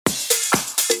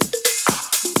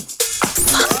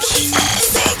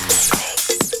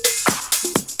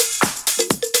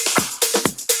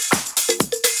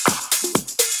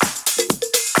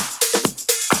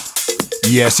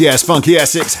Yes,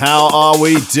 FunkySX, how are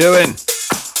we doing?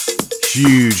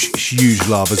 Huge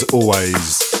love as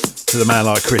always to the man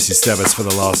like Chrissy Stebbers for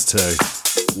the last two.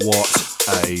 What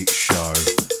a show.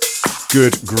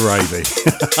 Good gravy.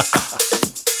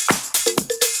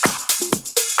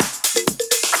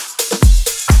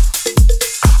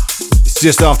 It's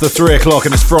just after 3 o'clock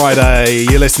and it's Friday.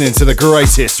 You're listening to the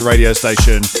greatest radio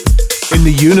station in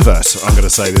the universe, I'm going to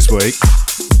say this week.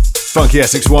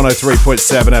 FunkySX 103.7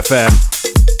 FM.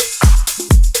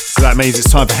 So that means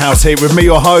it's time for House Heat with me,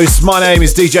 your host. My name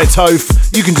is DJ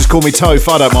Toph. You can just call me Toph,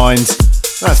 I don't mind.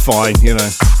 That's fine, you know.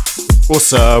 Or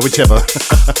Sir, whichever.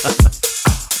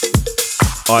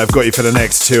 I've got you for the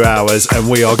next 2 hours and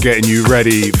we are getting you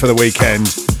ready for the weekend.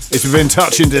 It's within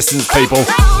touching distance, people.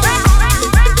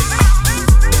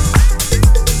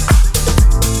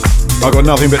 I've got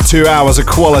nothing but 2 hours of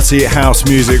quality house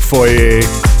music for you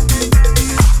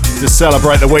to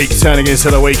celebrate the week turning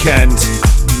into the weekend.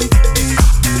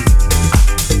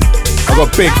 I've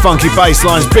got big funky bass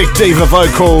lines, big diva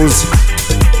vocals,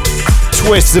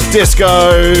 twists of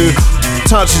disco,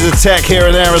 touches of tech here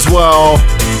and there as well.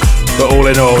 But all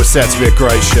in all, it's set to be a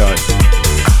great show.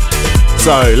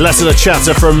 So, less of the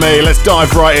chatter from me, let's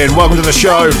dive right in. Welcome to the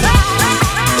show.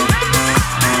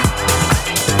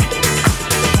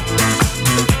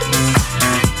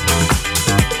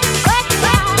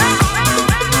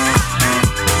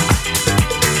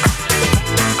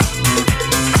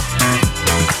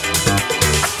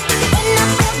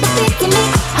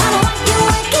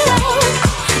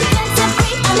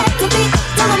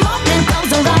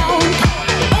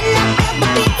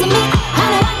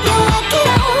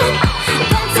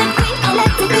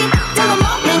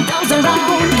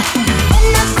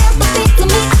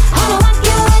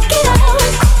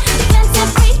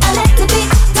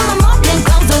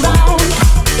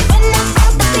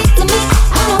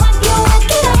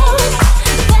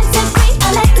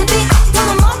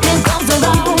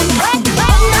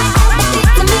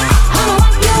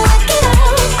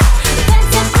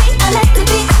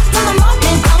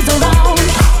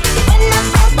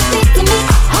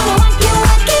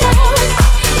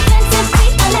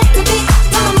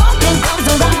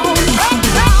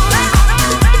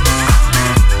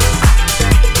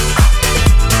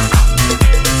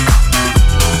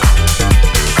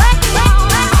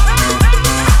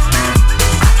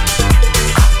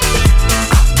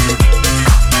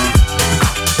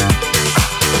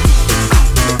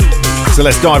 So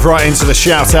let's dive right into the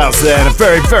shout outs there. And a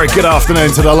very good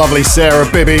afternoon to the lovely Sarah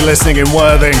Bibby listening in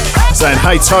Worthing, saying,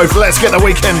 hey Toph, let's get the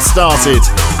weekend started.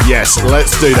 Yes,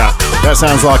 let's do that. That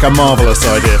sounds like a marvellous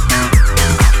idea.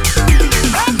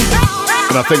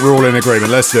 And I think we're all in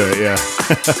agreement. Let's do it, yeah.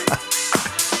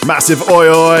 Massive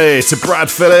oi to Brad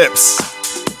Phillips.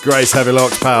 Grace Heavy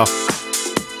Locks, pal.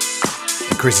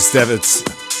 And Chrissy Stebbins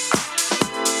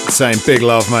saying big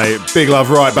love, mate. Big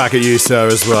love right back at you, sir,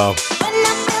 as well.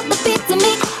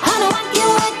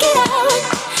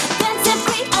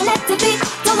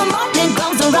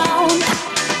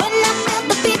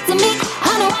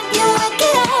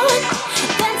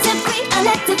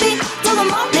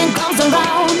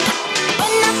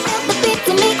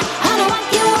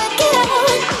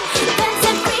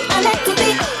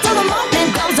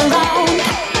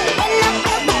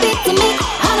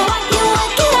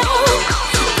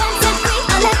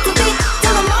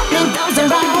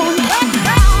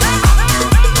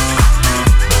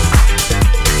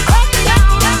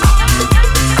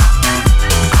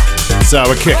 So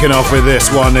we're kicking off with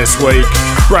this one this week.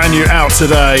 Brand new out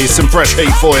today, some fresh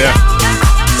heat for you.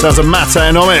 Sounds of Mattei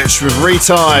and Omich with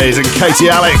Reties and Katy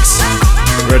Alex.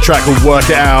 We're a track called Work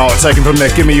It Out, taken from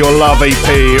their Give Me Your Love EP,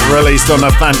 released on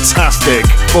the fantastic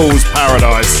Fool's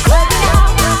Paradise.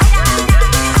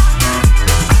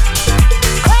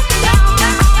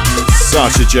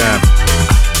 Such a jam.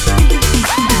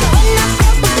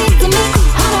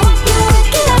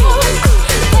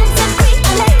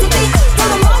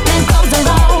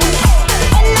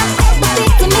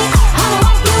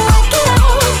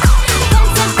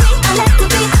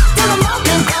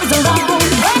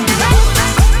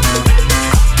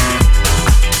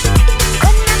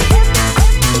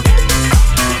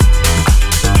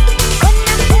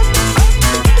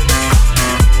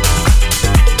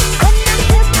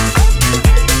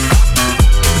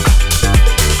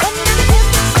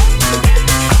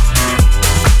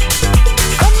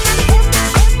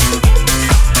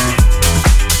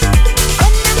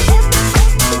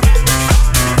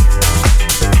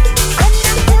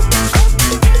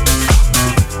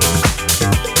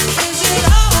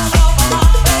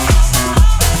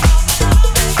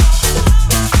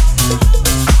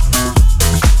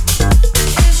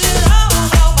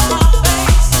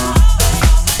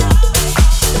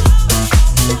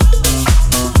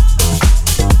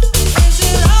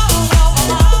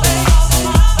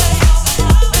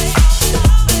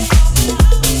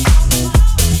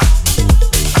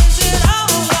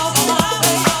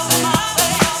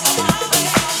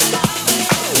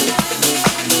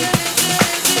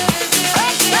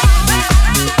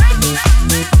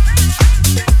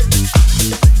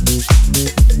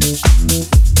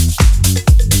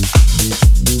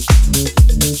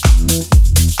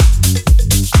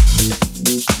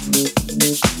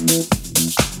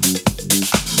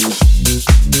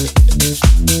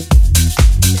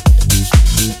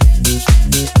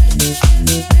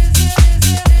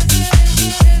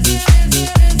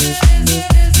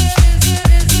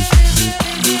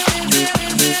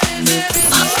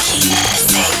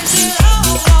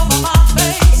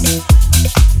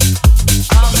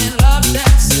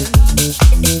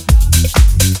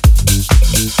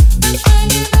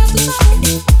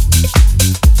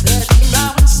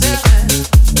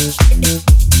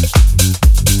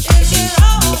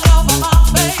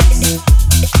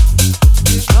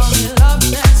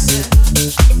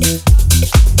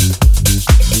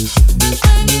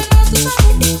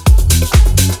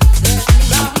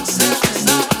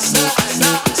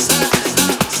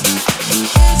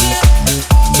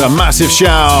 So a massive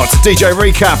shout to DJ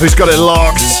Recap, who's got it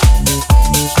locked.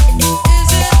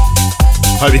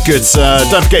 Hope you're good, sir.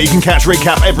 Don't forget you can catch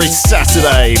Recap every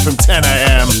Saturday from 10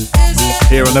 a.m.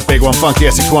 here on the big one,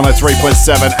 FunkySX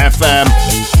 103.7 FM.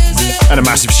 And a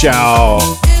massive shout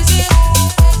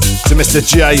to Mr.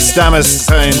 J Stammers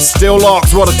saying, still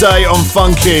locked, what a day on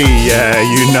Funky. Yeah,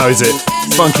 you knows it.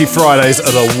 Funky Fridays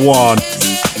are the one.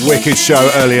 Wicked show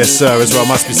earlier, sir, as well,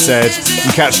 must be said. You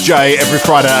can catch Jay every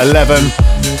Friday at 11.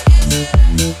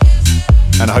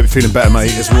 And I hope you're feeling better, mate,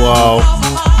 as well.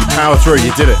 You power through,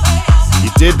 you did it.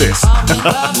 You did this.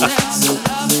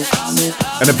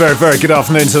 And a very, very good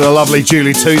afternoon to the lovely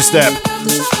Julie Two-Step,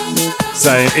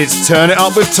 saying it's turn it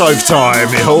up with Tove time.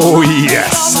 Oh,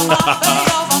 yes.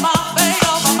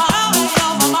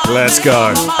 Let's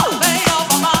go.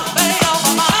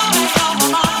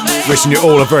 Wishing you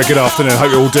all a very good afternoon.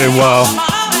 Hope you're all doing well.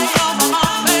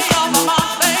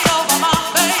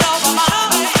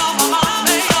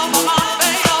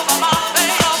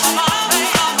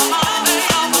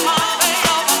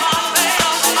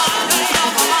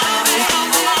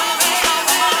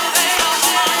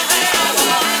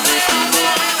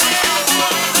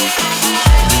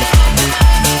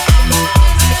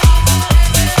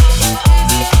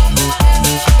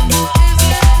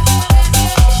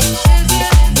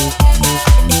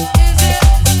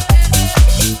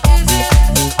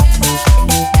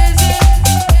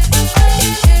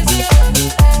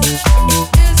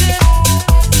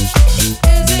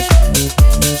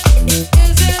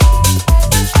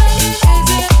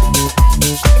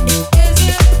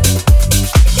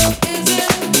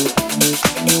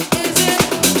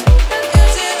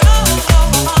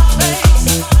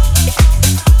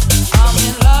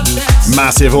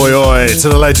 Massive oi oi to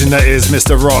the legend that is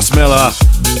Mr. Ross Miller.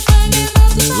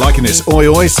 Liking this. Oi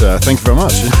oi, sir. Thank you very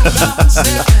much.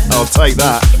 I'll take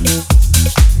that.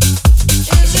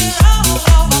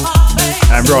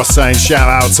 And Ross saying shout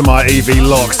out to my EV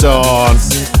locked on.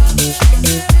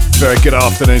 Very good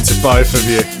afternoon to both of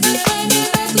you.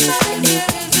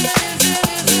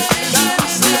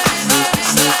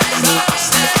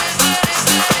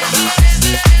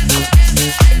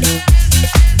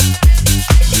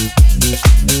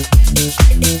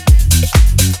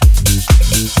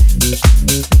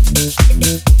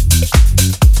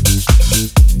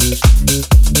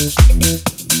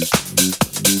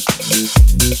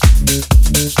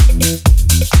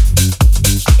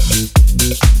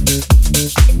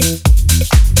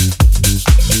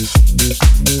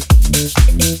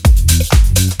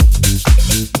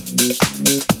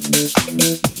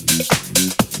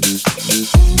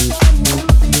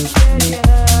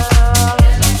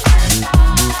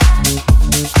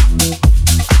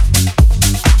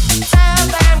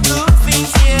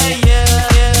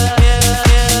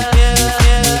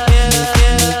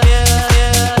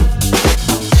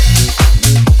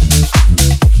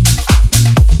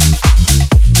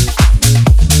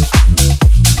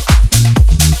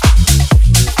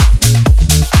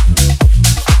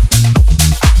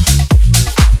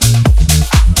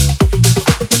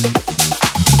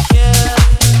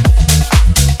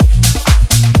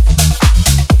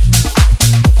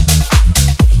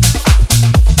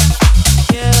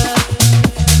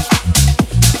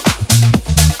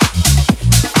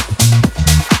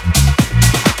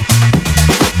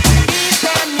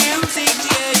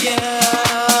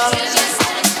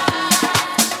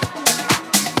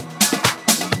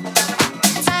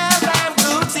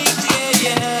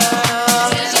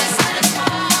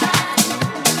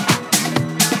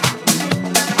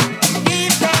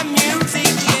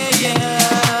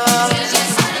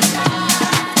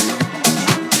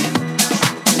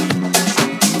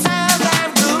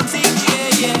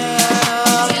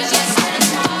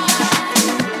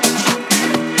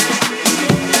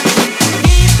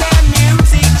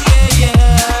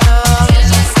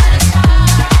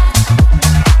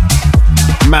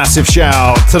 Massive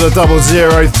shout to the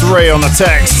 003 on the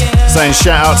text, saying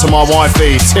shout out to my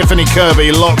wifey Tiffany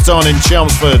Kirby, locked on in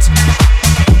Chelmsford.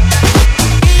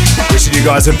 Wishing you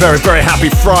guys a very, very happy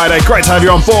Friday. Great to have you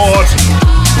on board.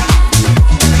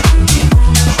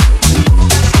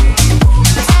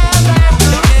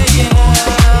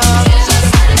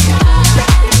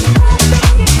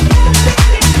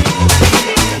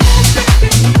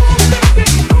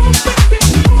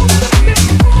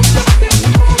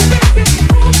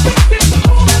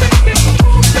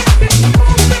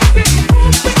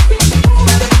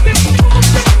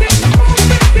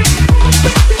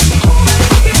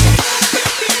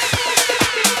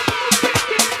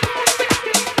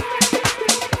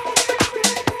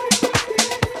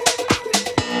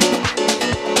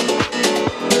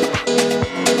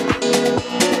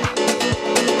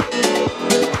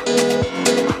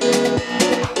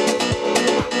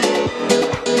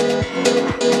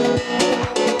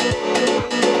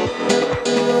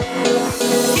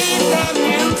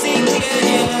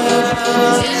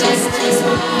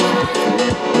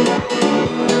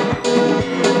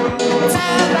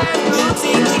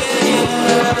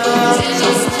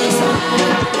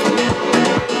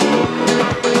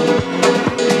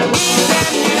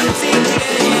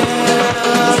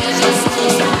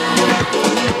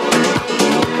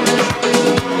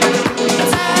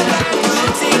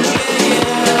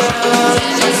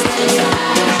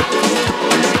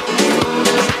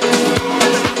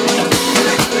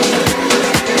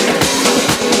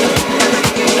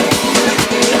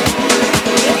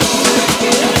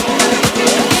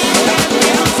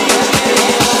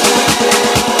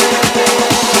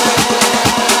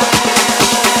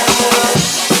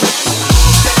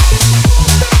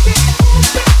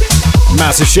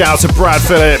 Massive shout to Brad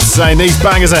Phillips saying these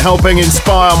bangers are helping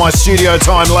inspire my studio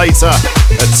time later.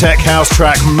 A tech house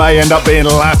track may end up being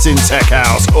Latin tech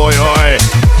house. Oi oi.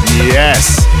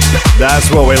 Yes, that's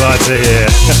what we like to hear.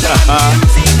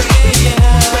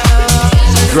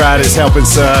 Brad is helping,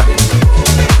 sir.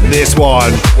 This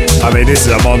one, I mean, this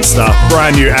is a monster.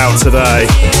 Brand new out today.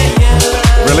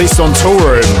 Released on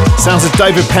Toolroom. Sounds of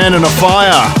David Penn and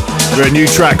OFFAIAH for a new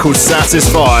track called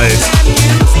Satisfied.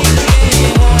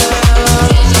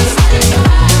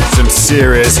 Some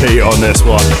serious heat on this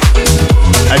one.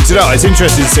 And you know, it's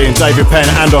interesting seeing David Penn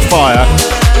and OFFAIAH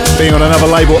being on another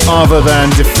label other than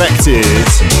Defected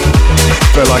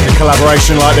for like a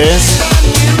collaboration like this.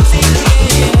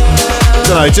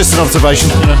 Don't know, just an observation,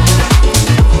 you know.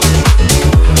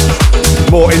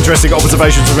 More interesting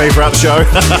observations for me throughout the show.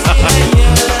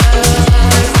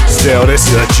 Still, this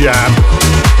is a jam.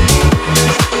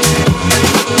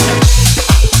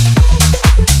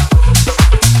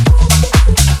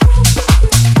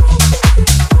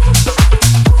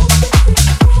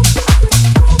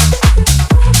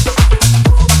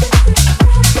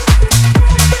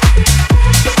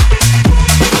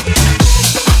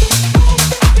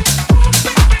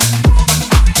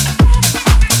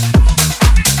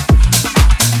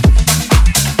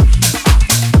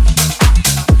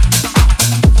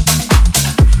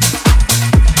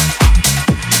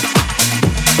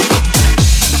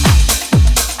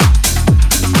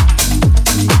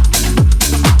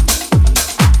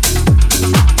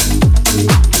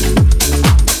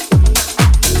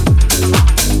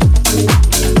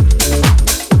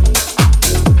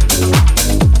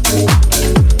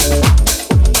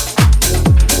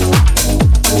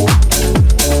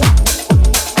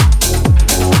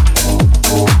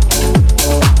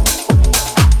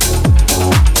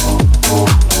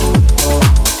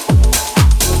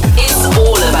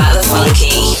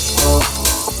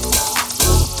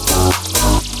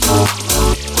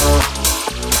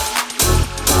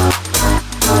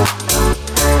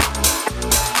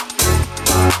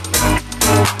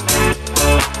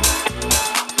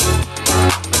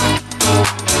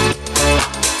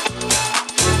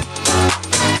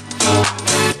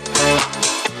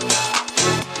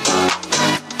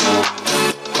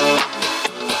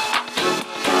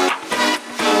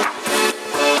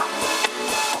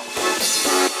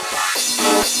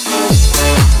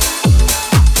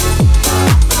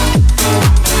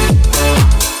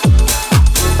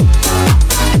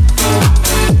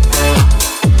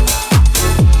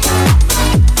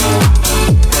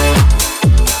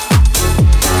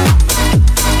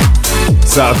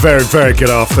 So a very, very good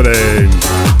afternoon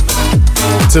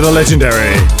to the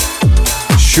legendary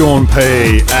Sean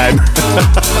P. And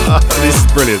this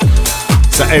is brilliant.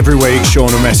 So every week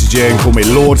Sean will message in, call me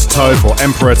Lord Toph or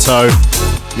Emperor Toph,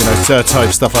 you know, Sir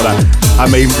Toph, stuff like that. I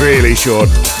mean, really, Sean,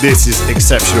 this is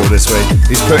exceptional this week.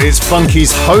 He's put it's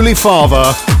Funky's Holy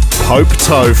Father, Pope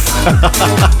Toph.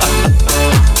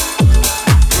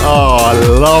 Oh, I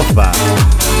love that.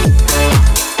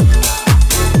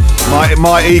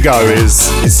 My ego is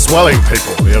swelling,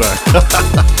 people, you know.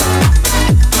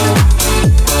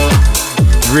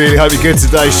 Really hope you're good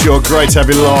today, Sean. Great to have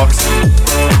you locked.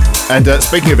 And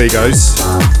speaking of egos,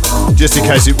 just in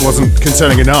case it wasn't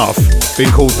concerning enough,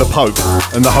 being called the Pope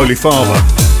and the Holy Father,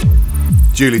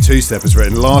 Julie Two-Step has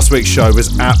written, last week's show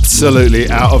was absolutely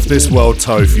out of this world,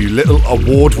 Toph, you little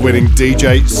award-winning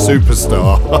DJ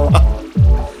superstar.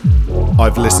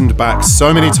 I've listened back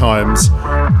so many times,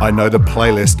 I know the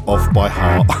playlist off by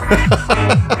heart.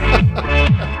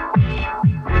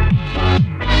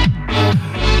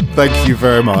 Thank you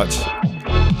very much.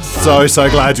 So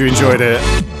glad you enjoyed it.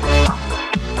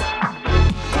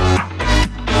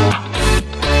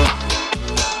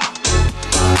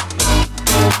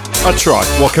 I try,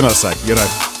 what can I say, you know.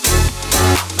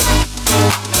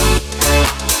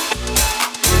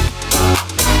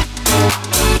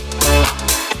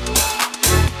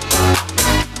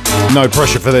 No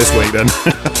pressure for this week then.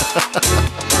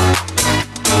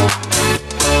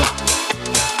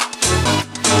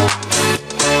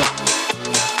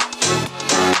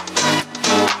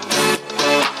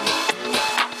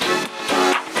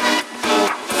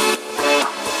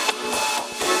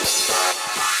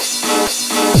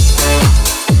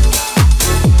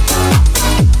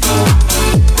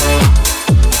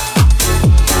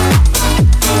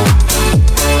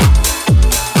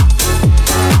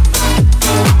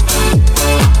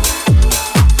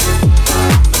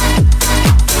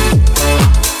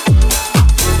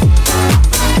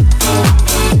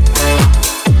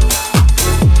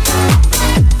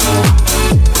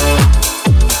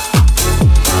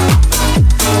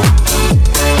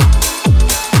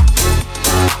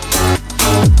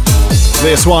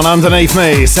 This one underneath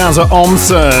me sounds like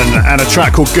Omson and a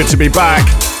track called Good to Be Back,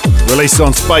 released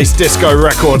on Space Disco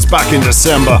Records back in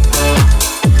December.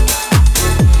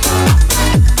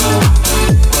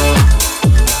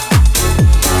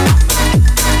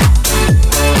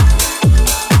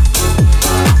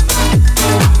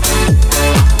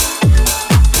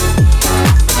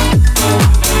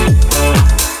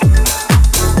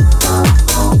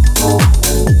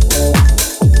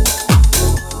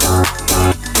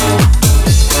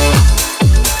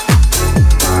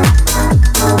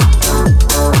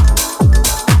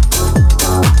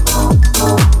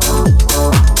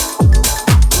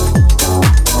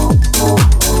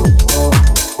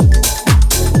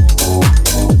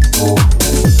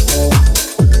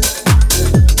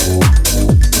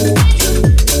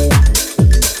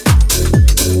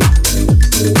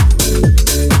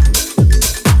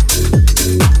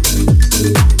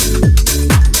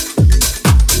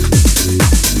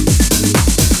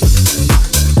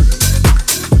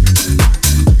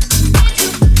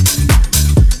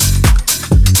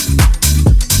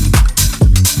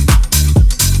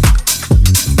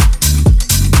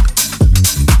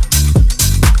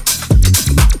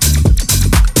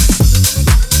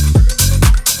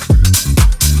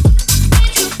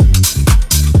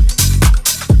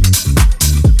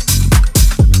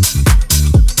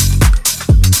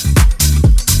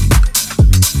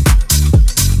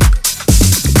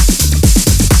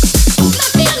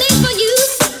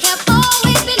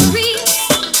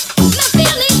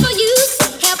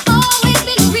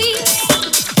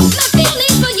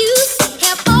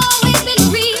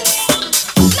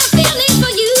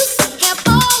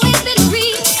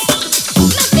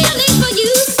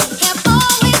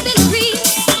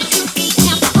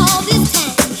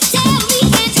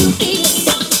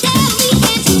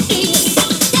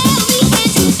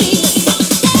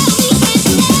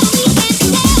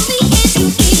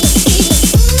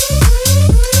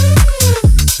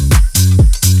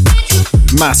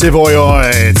 Massive oi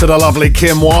oi to the lovely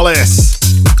Kim Wallace.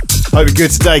 Hope you're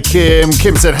good today, Kim.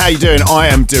 Kim said, how you doing? I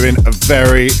am doing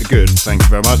very good. Thank you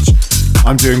very much.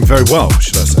 I'm doing very well,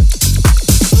 should I say.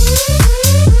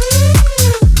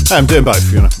 I'm doing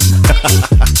both, you know.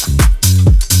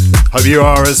 Hope you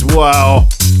are as well.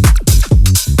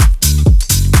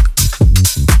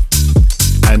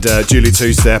 And Julie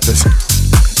Two-Step has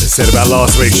said about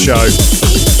last week's show.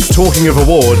 Talking of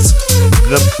awards,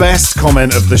 the best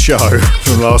comment of the show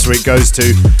from last week goes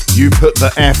to, you put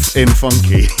the F in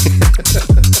funky.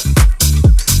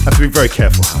 Have to be very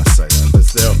careful how I say that, but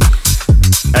still.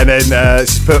 And then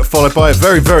she's followed by a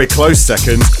very, very close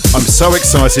second. I'm so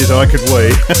excited I could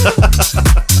wee.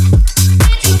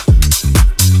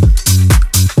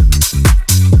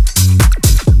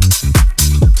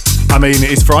 I mean,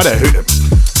 it's Friday.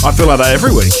 I feel like that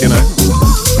every week, you know.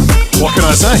 What can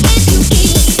I say?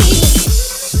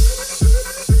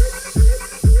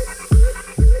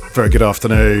 Very good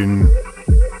afternoon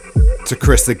to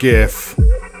Chris the GIF.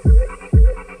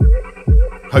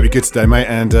 Hope you're good today, mate.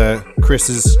 And Chris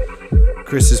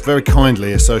has very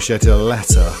kindly associated a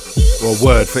letter or a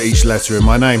word for each letter in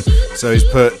my name. So he's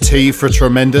put T for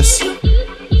tremendous,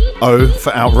 O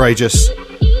for outrageous,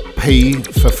 P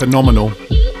for phenomenal,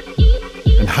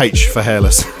 and H for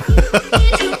hairless.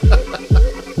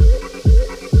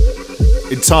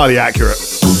 Entirely accurate.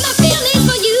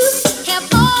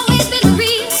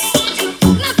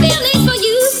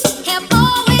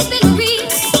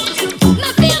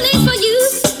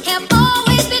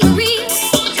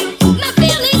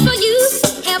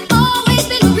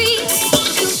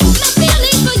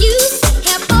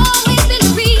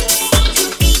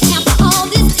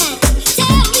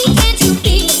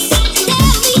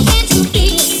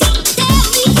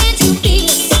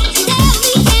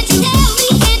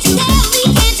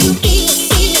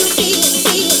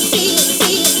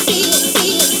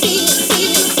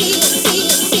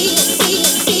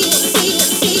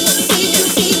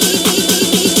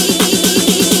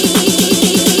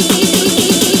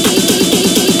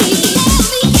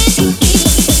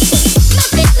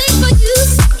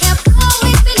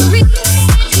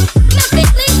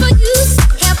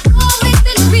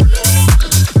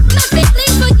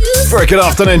 Good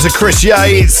afternoon to Chris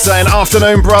Yates saying,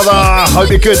 afternoon brother, hope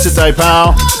you're good today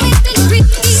pal.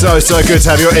 So good to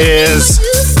have your ears.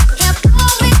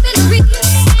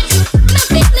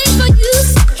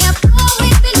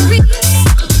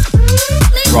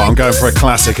 Right, I'm going for a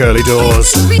classic early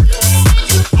doors.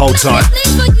 Hold tight.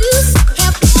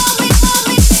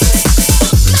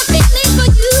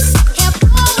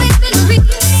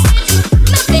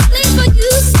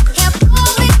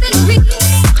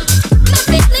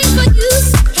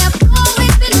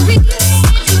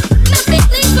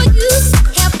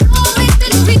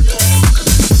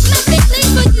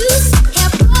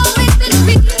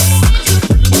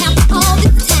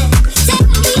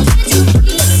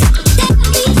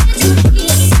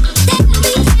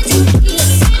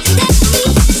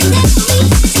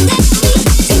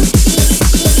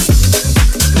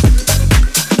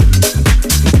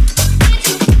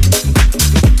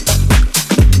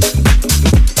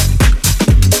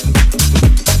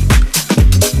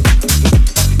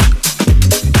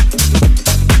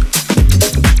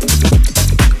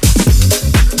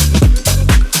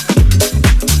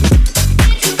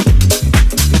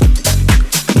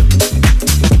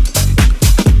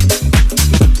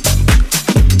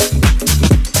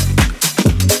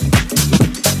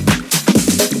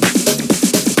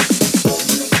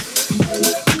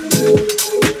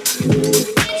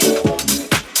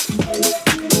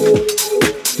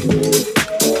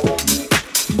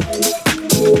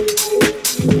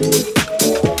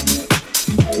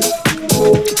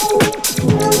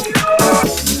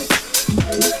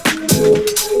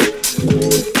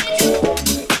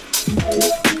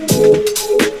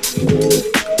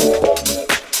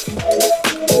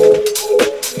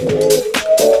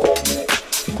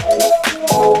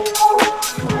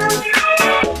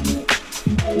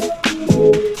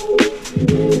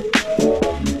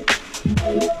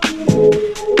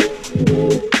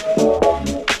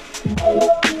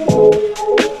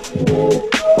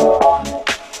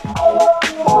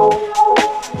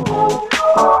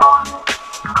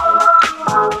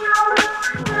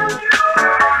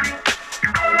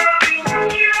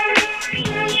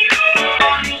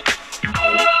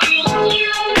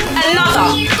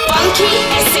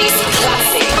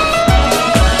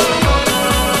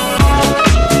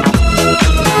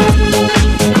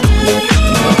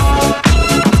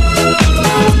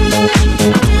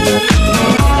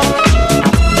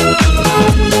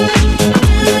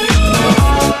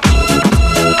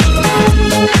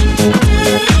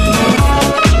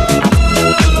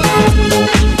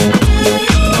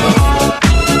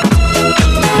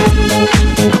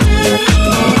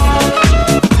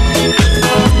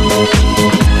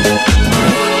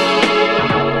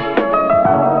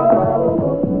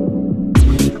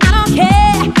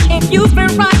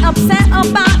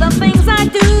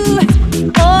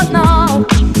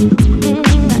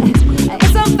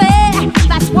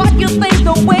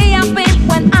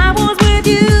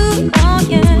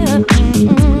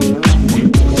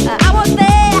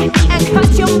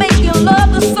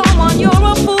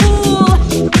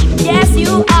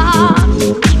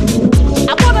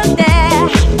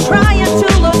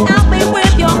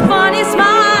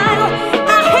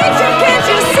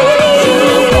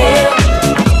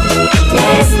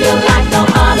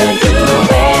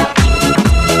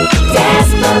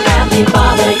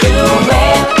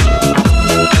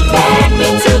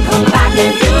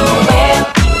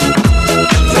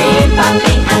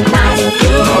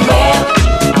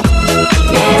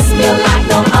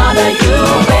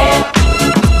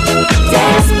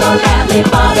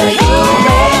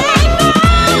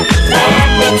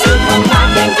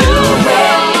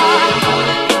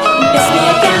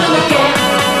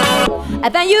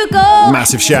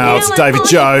 Massive shout to David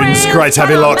Jones. Great to have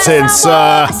you locked in,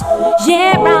 sir.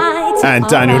 And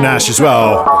Daniel Nash as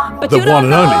well. The one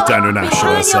and only Daniel Nash, should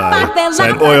I say.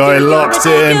 Saying, oi, oi, locked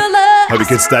in. Hope you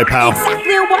could stay, pal. Right,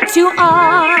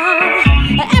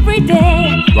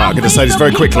 I'm going to say this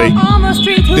very quickly.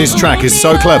 This track is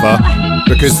so clever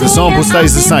because the sample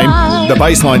stays the same, the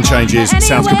bass line changes, it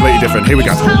sounds completely different. Here we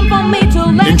go.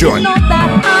 Enjoy.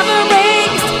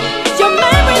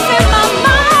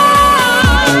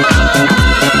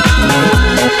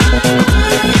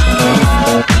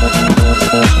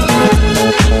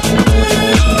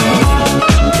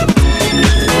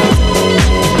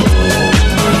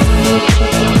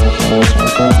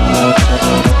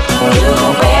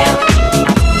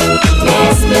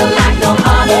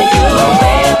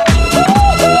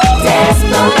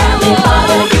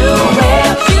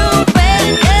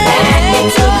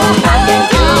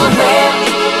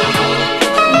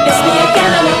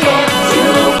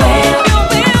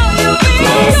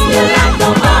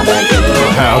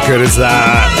 How good is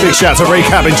that? Big shout to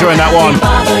Recap, enjoying that one.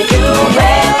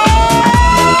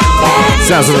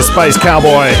 Sounds of the Space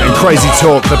Cowboy and Crazy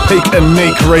Talk, the Pique and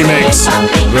Nique remix,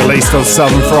 released on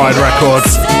Southern Fried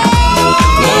Records.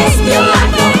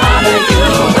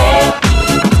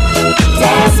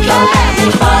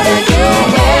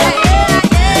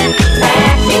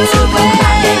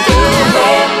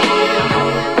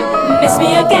 Miss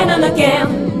me again and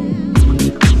again.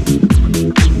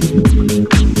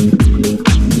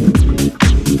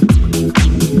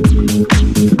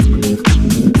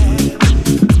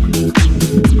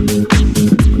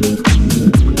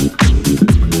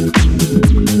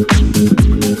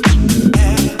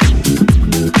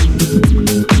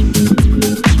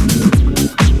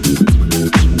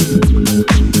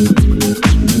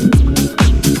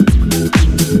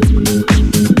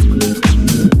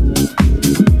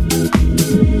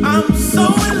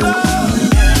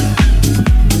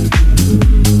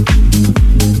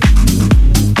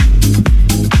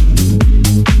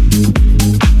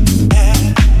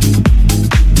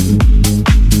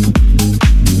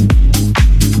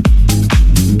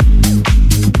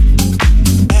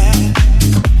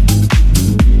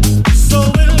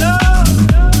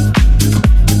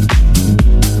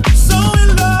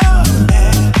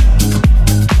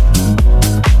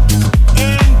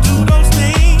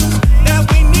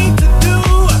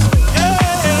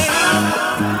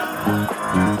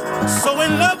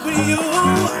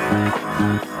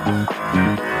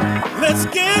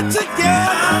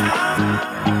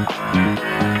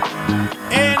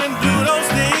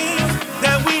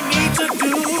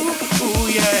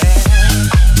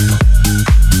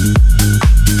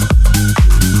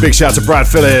 Big shout to Brad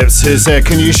Phillips, who said,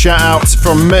 can you shout out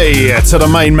from me to the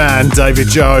main man, David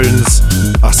Jones?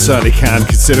 I certainly can,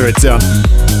 consider it done.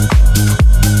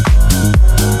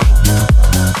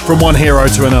 From one hero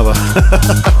to another.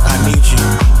 I need you.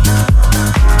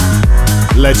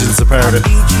 Legends, a pair of it. I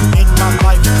need you in my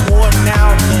life more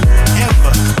now than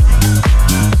ever.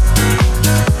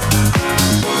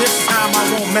 This time I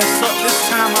won't mess up, this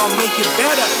time I'll make it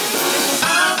better.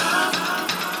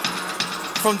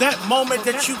 From that moment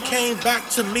that you came back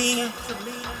to me,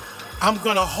 I'm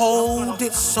gonna hold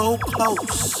it so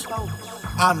close.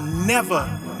 I'm never,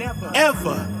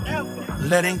 ever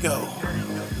letting go.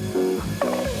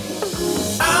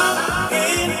 I'm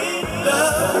in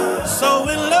love, so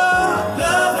in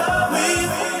love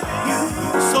with you,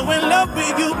 so in love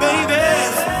with you, baby.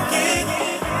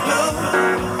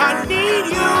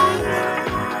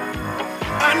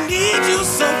 I need you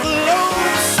so close.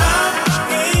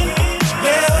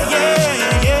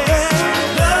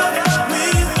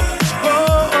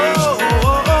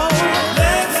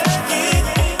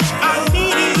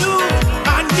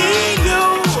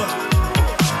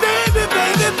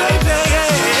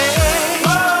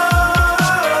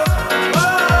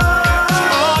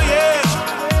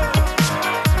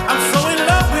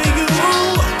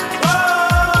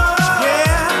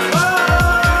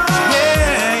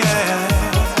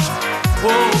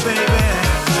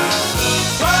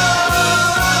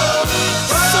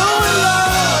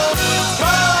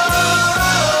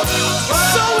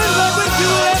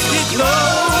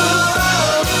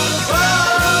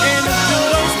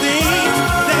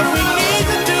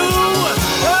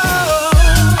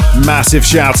 Massive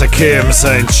shout to Kim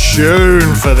saying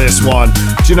tune for this one.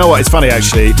 Do you know what? It's funny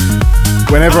actually.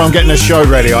 Whenever I'm getting a show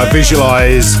ready, I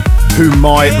visualise who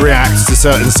might react to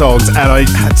certain songs, and I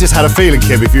just had a feeling,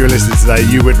 Kim, if you were listening today,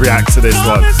 you would react to this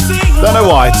one. Don't know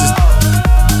why. Just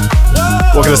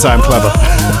what can I say? I'm clever.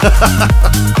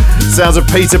 Sounds of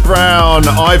Peter Brown,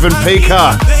 Ivan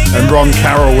Pica, and Ron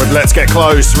Carroll with "Let's Get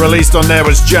Close." Released on there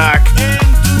was Jacques.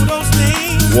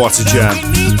 What a jam.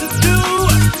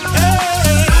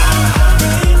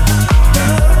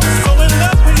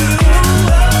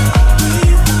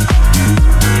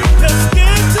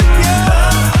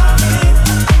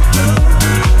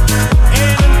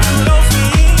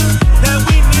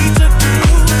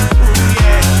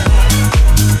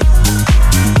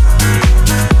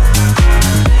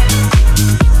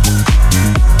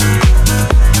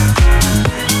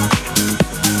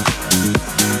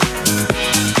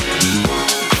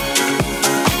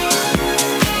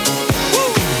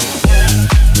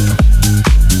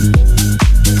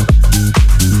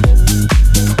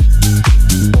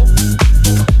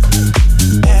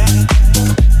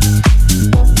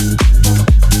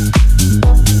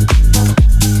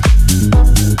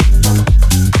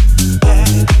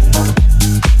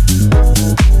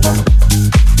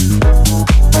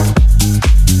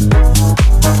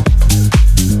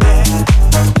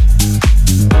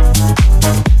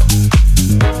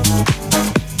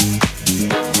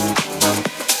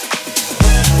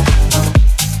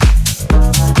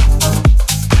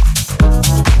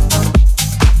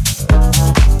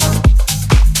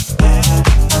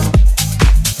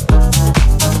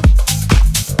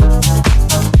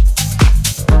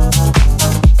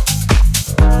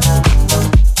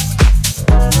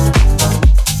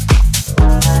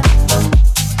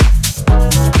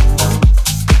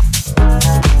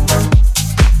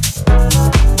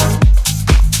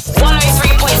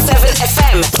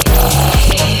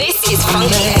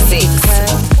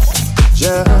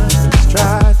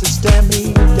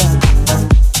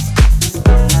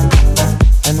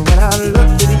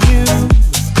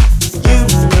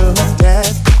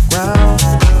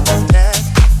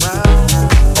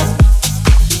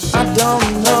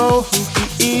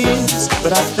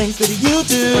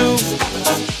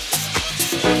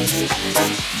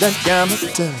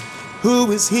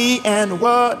 Who is he and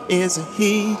what is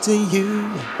he to you?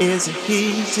 Is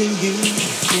he to you?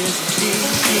 Is he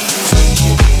to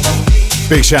you?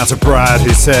 Big shout to Brad who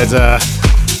said,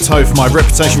 Toph, my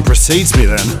reputation precedes me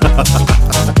then.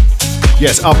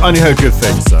 Yes, I've only heard good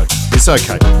things, so it's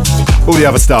okay. All the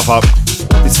other stuff up,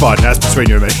 it's fine, that's between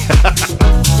you and me.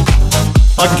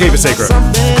 I can keep a secret.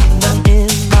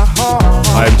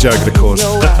 I am joking, of course.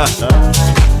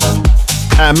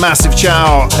 And massive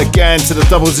ciao again to the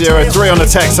 003 on the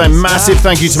text, saying massive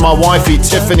thank you to my wifey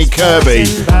Tiffany Kirby,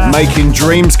 making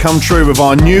dreams come true with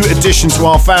our new addition to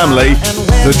our family,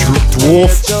 the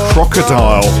dwarf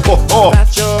crocodile. Oh, oh.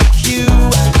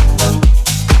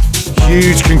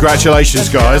 Huge congratulations,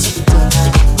 guys.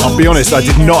 I'll be honest, I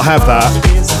did not have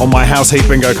that on my house heat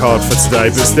bingo card for today,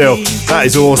 but still, that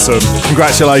is awesome.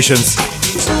 Congratulations.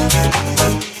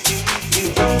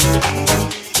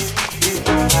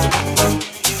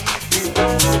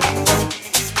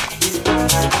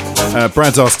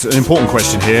 Brad's asked an important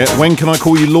question here. When can I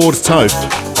call you Lord Toph?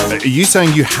 Are you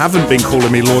saying you haven't been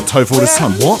calling me Lord Toph all this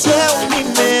time? What? Tell me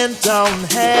men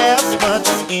don't have much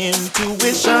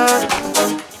intuition.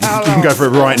 You can go for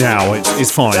it right now.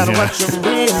 It's fine. Yeah.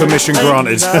 Permission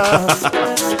granted.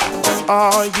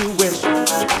 All you wish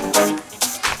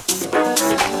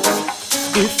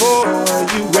before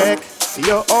you wreck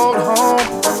your old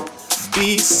home.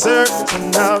 Be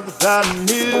certain of the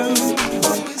new.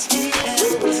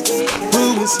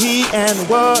 Who is he and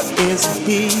what is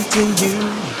he to you?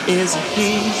 Is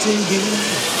he to you?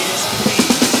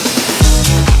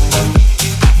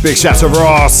 Big shout to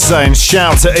Ross saying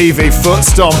shout to Evie foot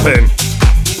stomping.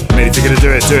 I mean, if you're going to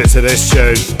do it to this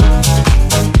tune.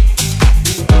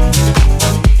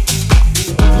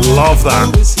 Love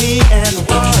that. Who is he and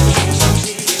what?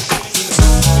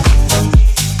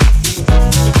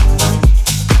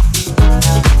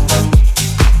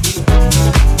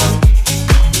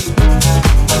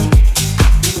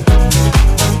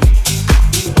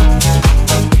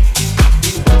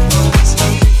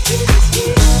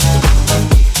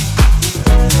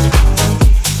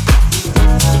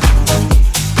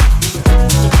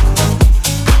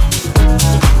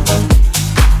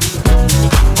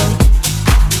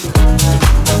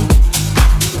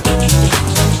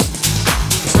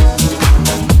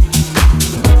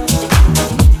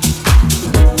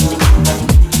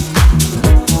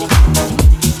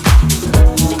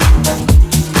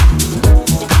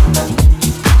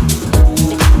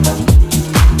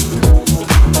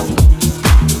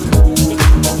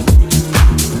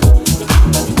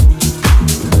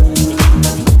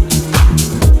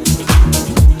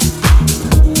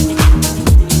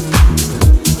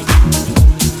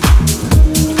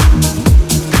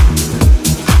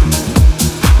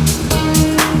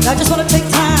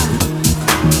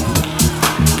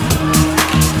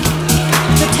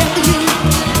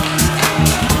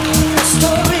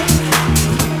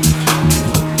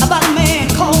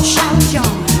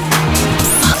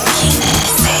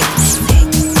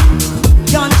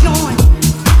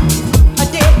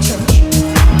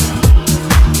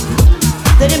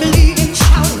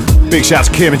 Big shout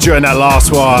to Kim enjoying that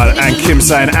last one. And Kim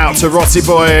saying out to Rotty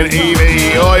Boy and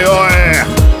Evie. Oi, oi.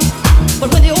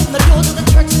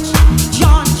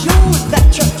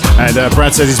 And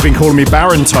Brad says he's been calling me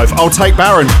Baron Toph. I'll take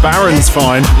Baron. Baron's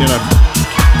fine, you know.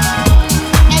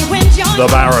 The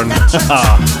Baron.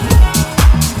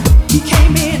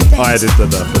 I did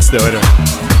the but still, anyway.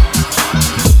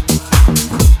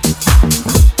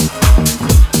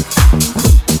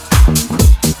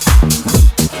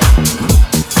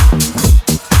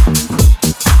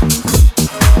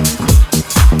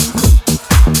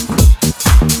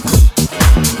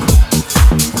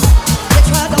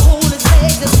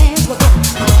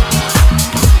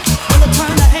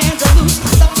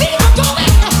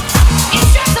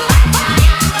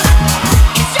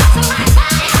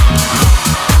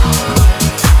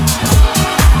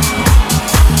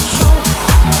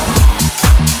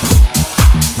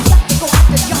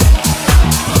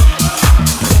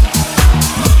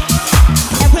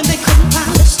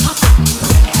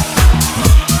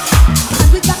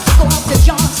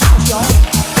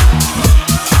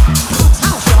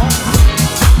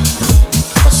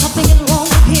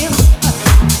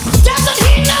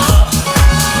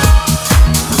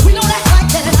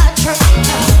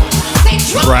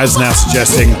 Brad's now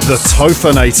suggesting the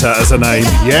Tofanator as a name.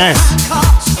 Yes,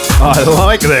 I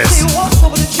like this.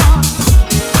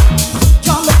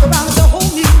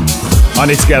 I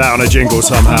need to get that on a jingle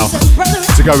somehow.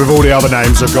 To go with all the other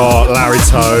names I've got, Larry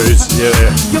Toes,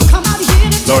 yeah,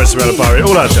 Lawrence Poet,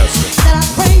 all that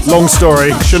jazz. Long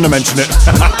story, shouldn't have mentioned it.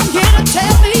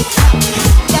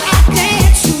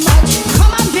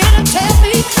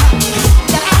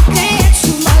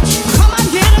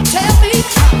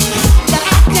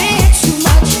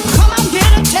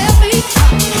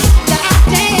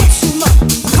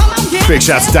 Big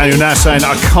shout to Daniel Nash saying,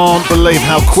 I can't believe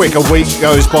how quick a week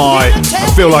goes by.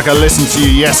 I feel like I listened to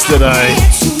you yesterday.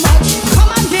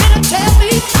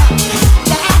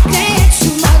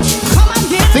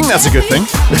 I think that's a good thing.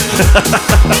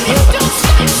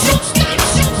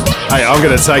 Hey, I'm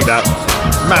going to take that.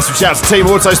 Massive shout to Team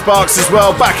Auto Sparks as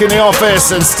well, back in the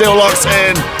office and still locked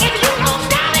in.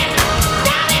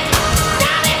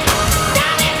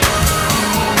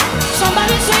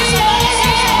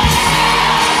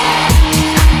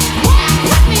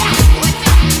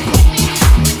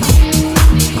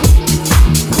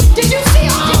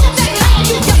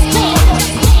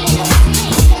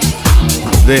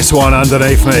 This one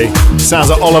underneath me sounds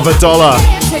like Oliver Dollar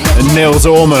and Nils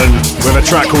Ohrmann with a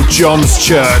track called John's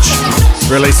Church,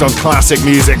 released on Classic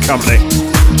Music Company.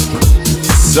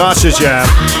 Such a jam.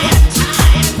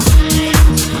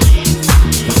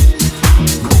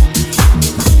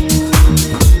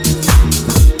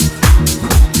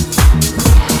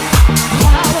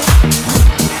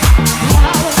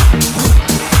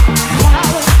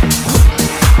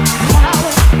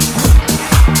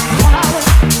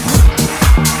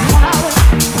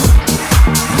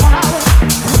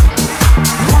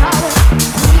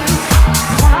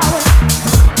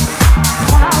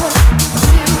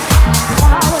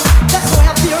 That's the way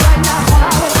I feel right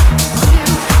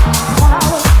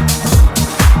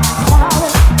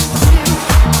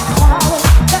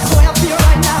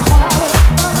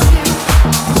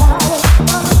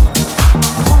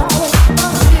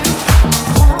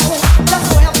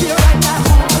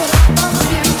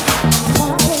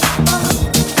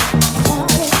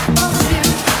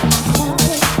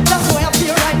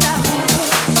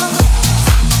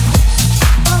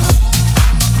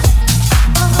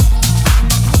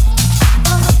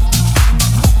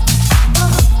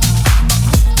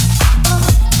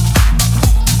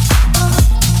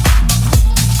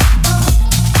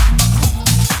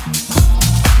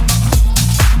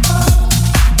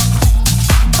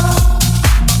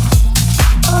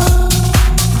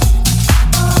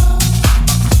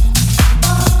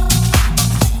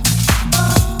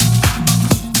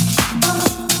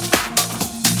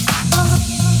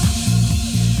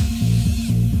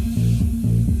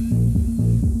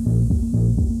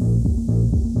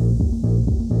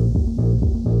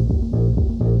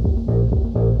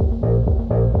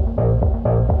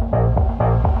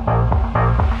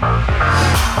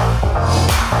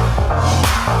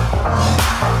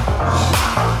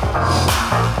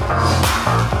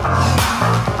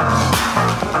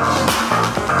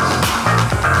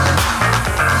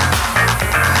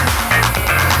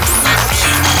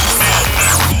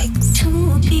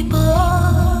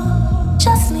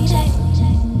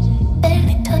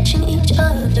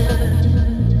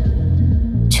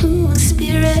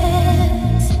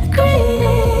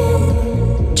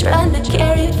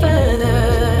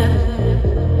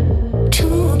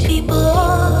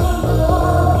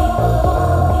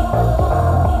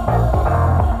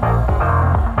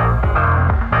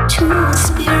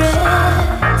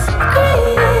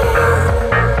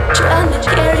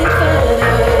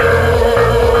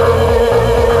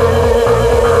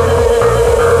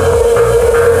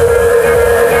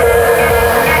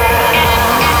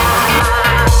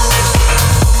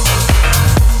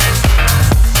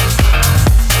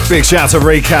Big shout to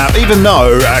Recap, even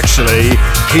though, actually,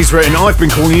 he's written, I've been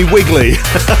calling you Wiggly.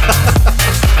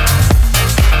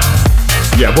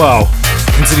 Yeah, well,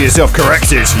 consider yourself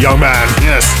corrected, young man,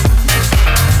 yes.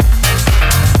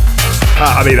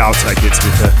 I mean, I'll take it, to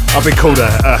be fair. I've been called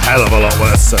a hell of a lot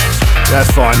worse, so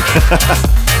that's fine.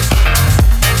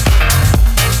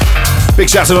 Big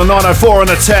shout to the 904 on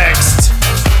the text.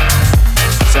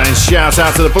 Saying shout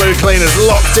out to the Blue Cleaners,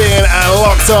 locked in and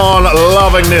locked on,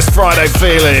 loving this Friday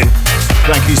feeling.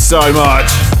 Thank you so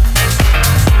much.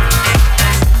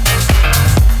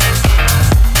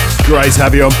 Great to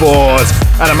have you on board.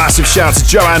 And a massive shout to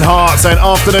Joanne Hart saying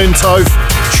afternoon Toph,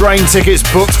 train tickets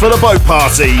booked for the boat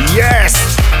party. Yes!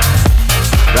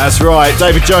 That's right,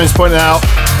 David Jones pointed out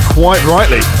quite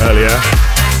rightly earlier.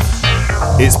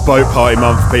 It's boat party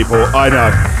month, people, I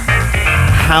know.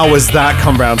 How has that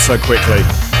come round so quickly?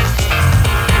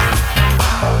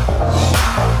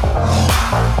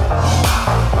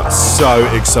 I'm so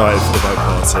excited for the boat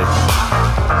party.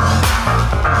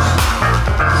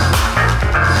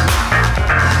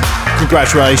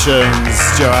 Congratulations,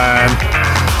 Joanne.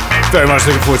 Very much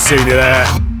looking forward to seeing you there.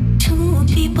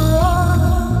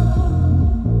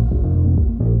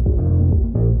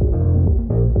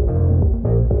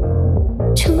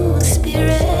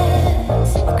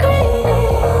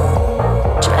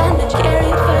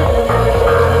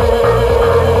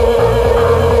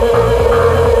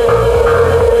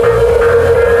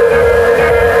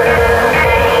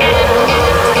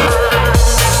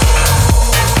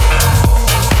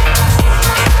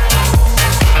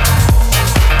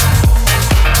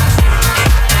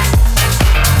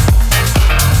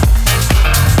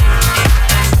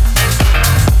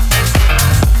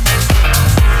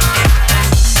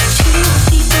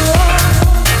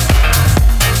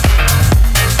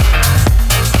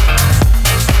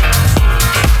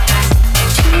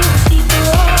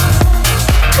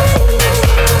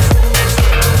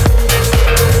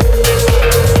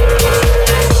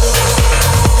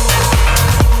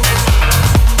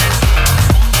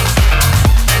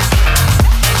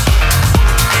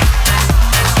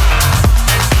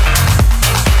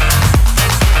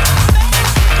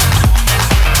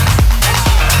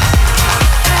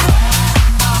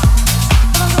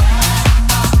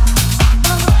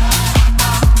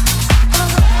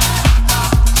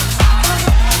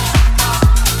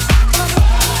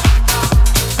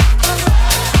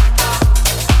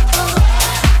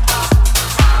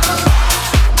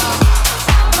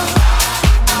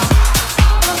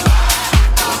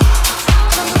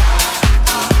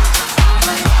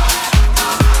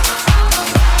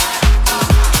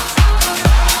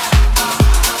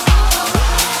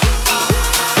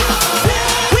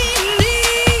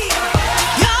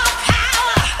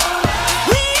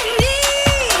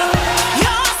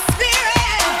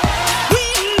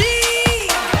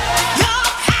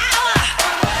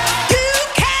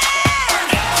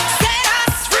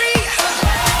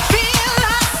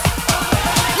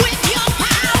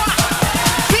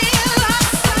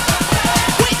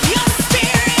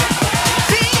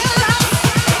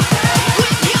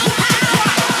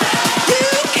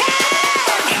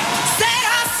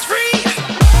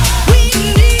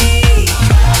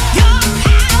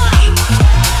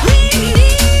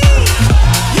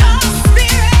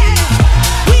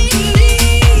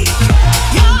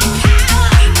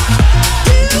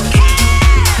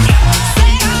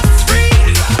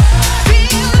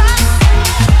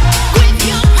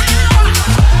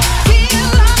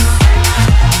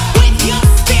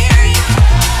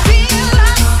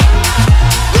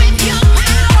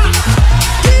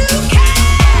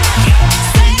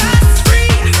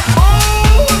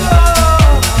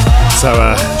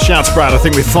 Shout to Brad, I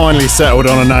think we finally settled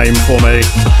on a name for me.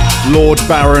 Lord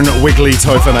Baron Wiggly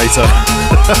Tofanator.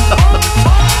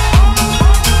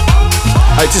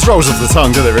 It just rolls off the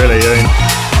tongue, doesn't it, really? I mean,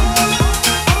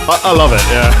 I love it,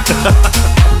 yeah.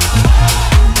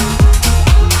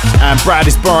 And Brad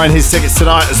is buying his tickets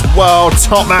tonight as well.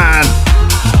 Top man.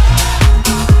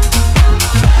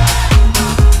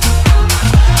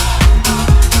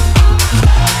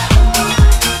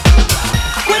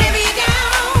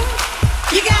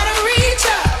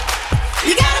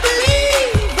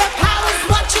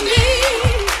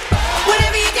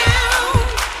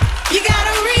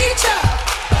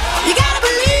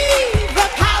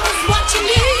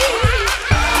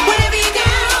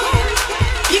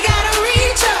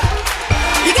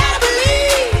 You gotta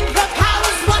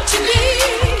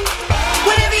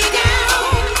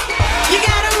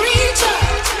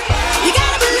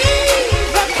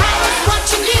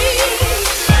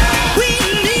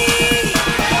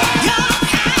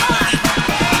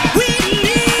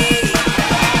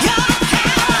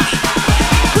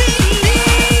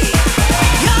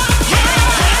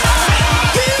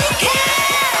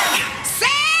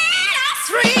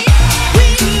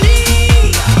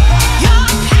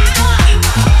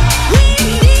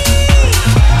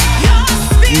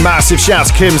Massive shout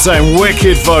to Kim saying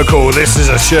wicked vocal. This is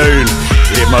a tune.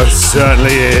 It most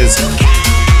certainly is.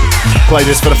 Played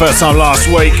this for the first time last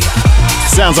week.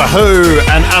 Sounds of Who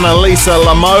and Anelisa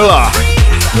Lamola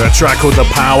with a track called The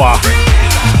Power.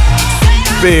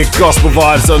 Big gospel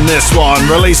vibes on this one.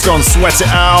 Released on Sweat It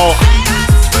Out.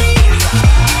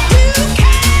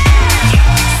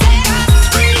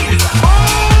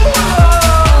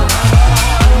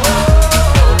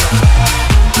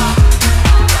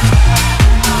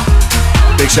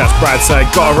 Big shout to Brad saying,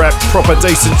 gotta rep proper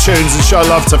decent tunes and show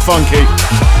love to Funky.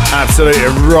 Absolutely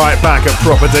right back at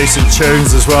proper decent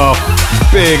tunes as well.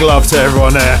 Big love to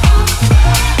everyone there.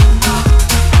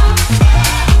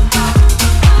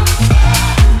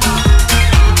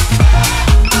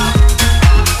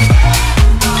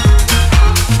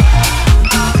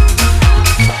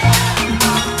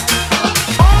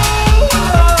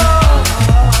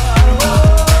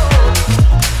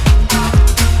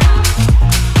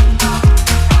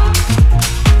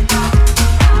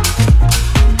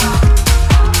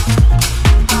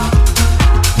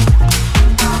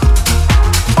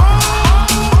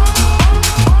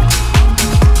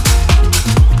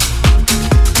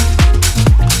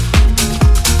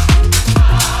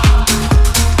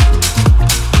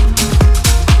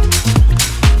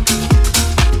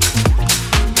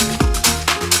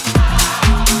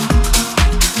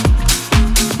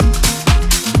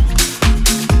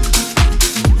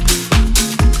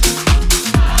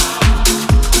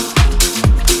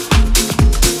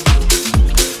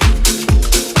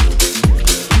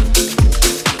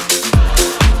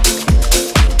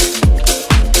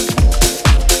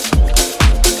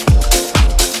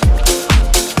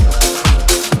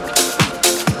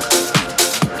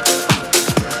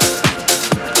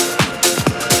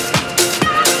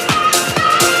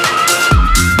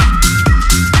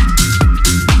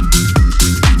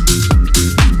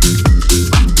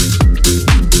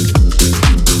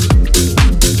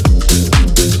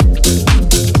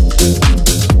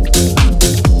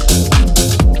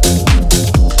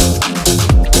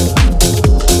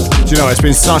 It's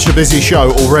been such a busy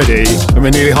show already, and we're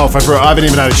nearly halfway through. I haven't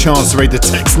even had a chance to read the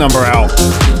text number out.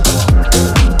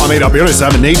 I mean, I'll be honest,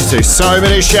 I haven't needed to. So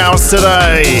many shouts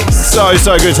today. So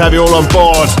good to have you all on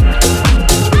board.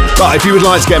 But if you would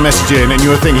like to get a message in and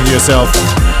you're thinking to yourself,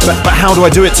 but how do I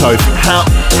do it, Toph?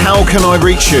 How can I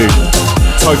reach you?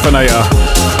 Tophanator.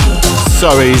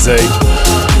 So easy.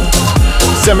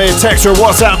 Send me a text or a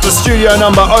WhatsApp. The studio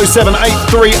number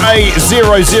 07838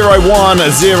 001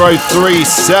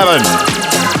 037.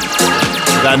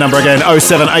 That number again,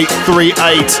 07838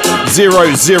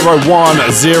 001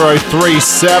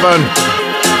 037.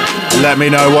 Let me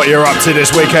know what you're up to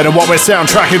this weekend and what we're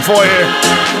soundtracking for you.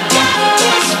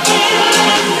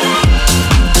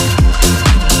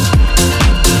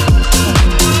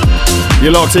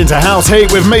 You're locked into House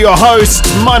Heat with me, your host.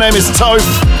 My name is Toph,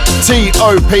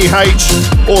 T-O-P-H,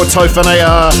 or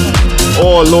Tophanator,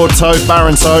 or Lord Toph,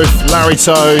 Baron Toph, Larry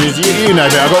Toph, you name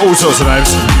it, I've got all sorts of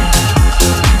names.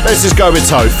 Let's just go with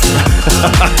Toph.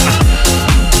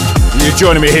 You're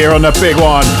joining me here on the big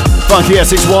one,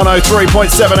 FunkySX 103.7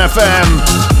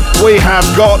 FM. We have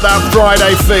got that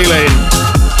Friday feeling.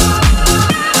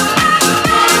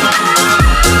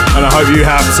 And I hope you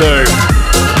have too.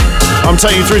 I'm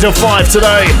taking you through till 5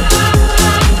 today.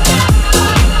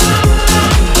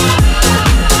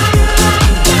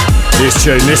 This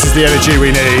tune, this is the energy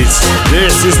we need.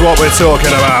 This is what we're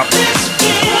talking about.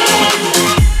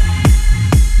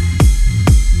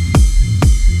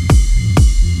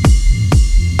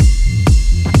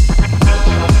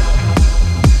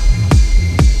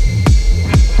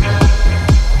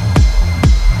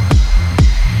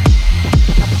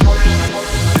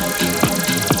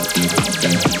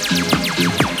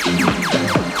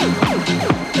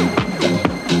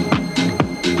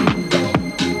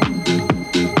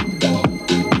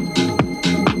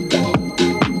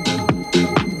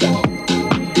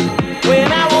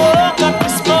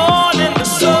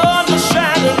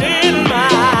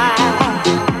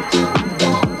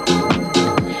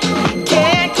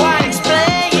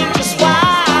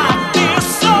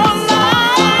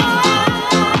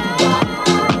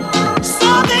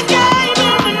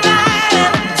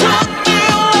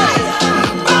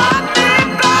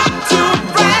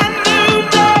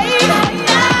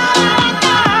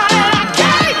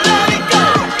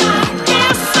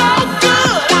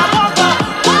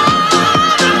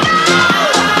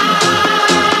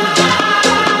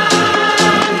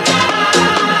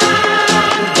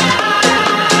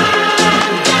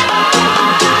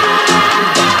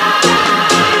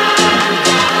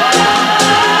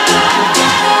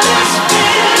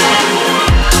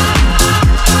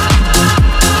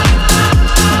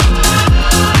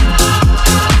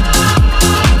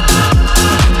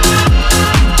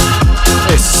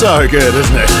 So good,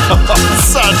 isn't it?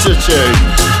 Such a tune.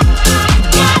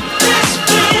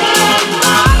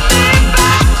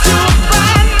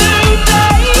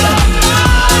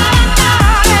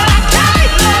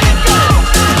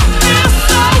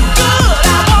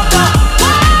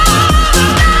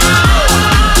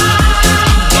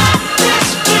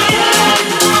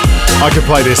 I could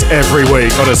play this every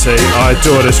week, honestly. I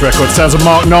adore this record. Sounds of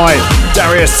Mark Knight,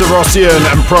 Darius, Sebastien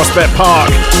and Prospect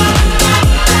Park.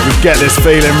 We get this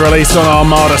feeling released on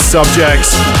Armada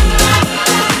Subjects.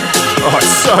 Oh, it's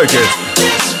so good.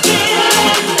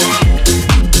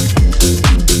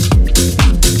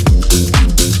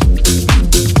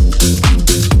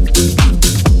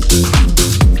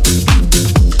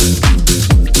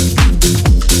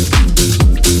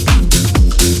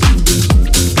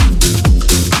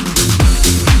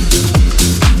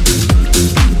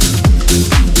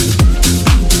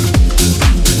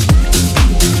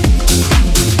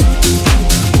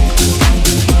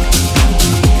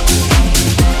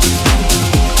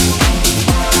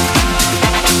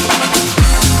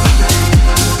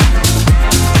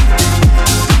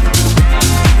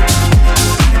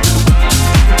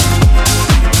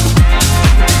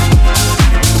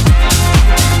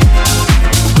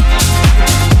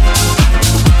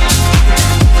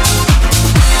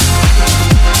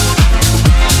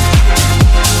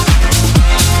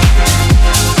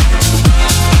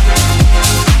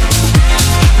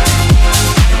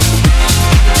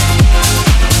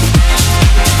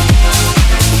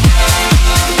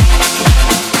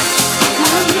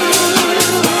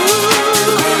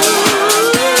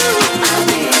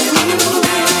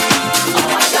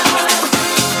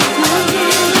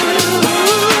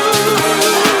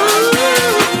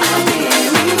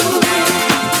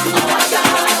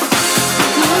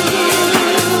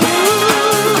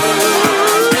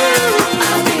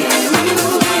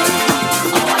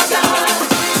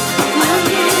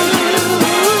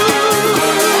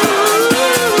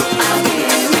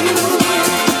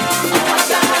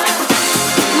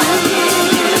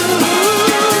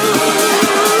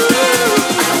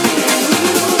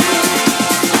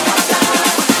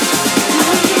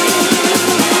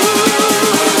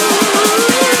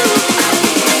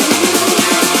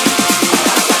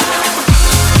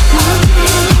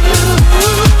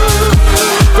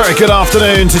 Good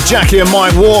afternoon to Jackie and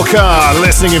Mike Walker,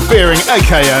 listening and fearing,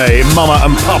 aka Mama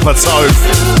and Papa Toph.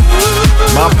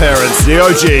 My parents, the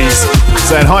OGs,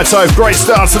 saying hi Toph, great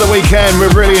start to the weekend, we're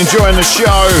really enjoying the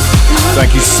show.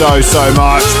 Thank you so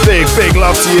much. Big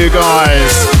love to you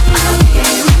guys.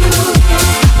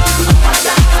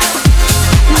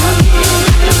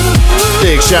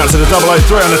 Big shout to the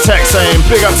 003 on the text saying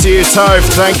big up to you Toph,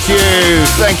 thank you.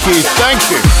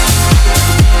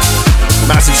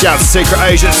 Massive shout to Secret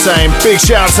Agent saying big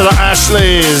shout to the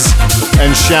Ashleys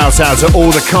and shout out to all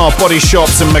the car body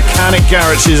shops and mechanic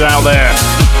garages out there.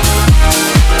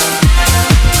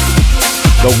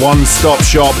 The one-stop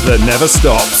shop that never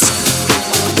stops.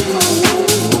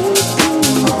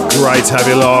 Great to have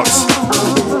you locked.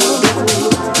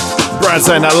 Brad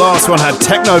saying that last one had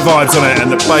techno vibes on it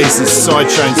and the bass is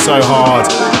sidechained so hard.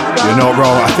 You're not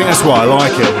wrong, I think that's why I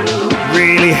like it.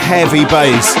 Really heavy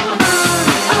bass.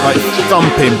 Like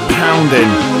thumping, pounding,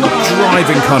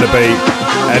 driving kind of beat,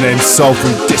 and then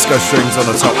soulful disco strings on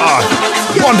the top. Ah,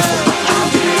 wonderful.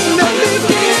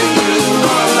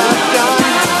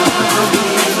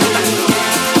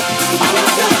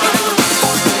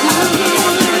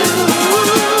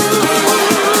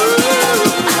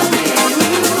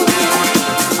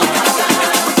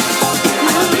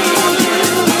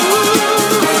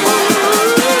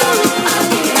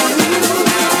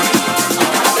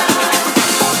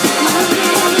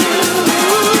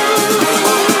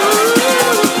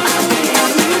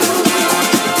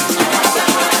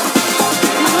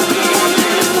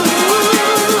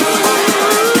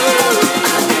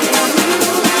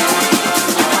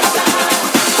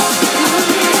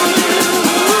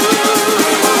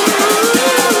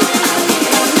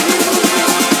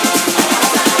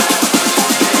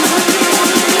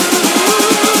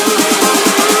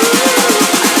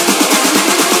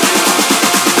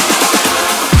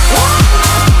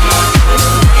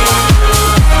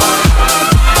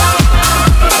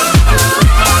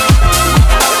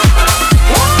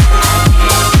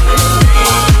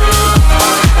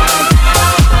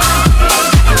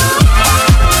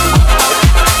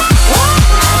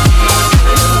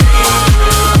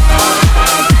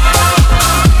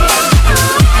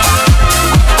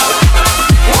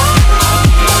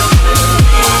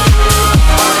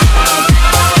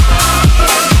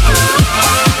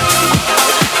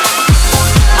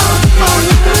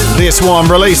 This one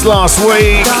released last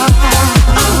week.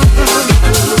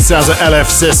 sounds of LF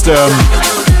System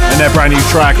and their brand new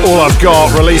track, All I've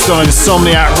Got, released on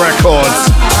Insomniac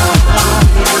Records.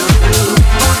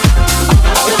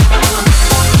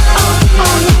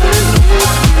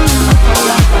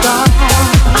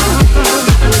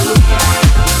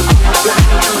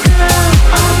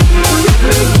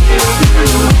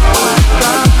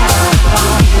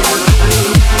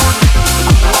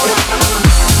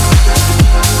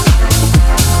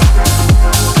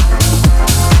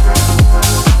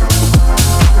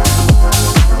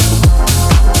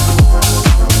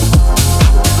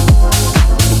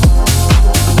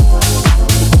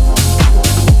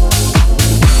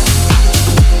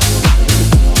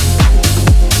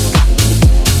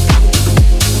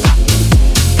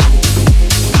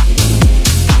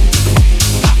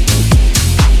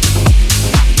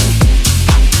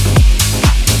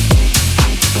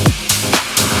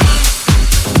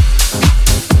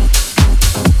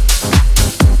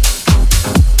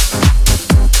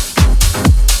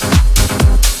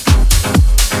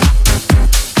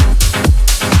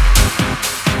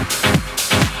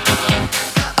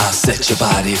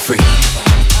 Body free.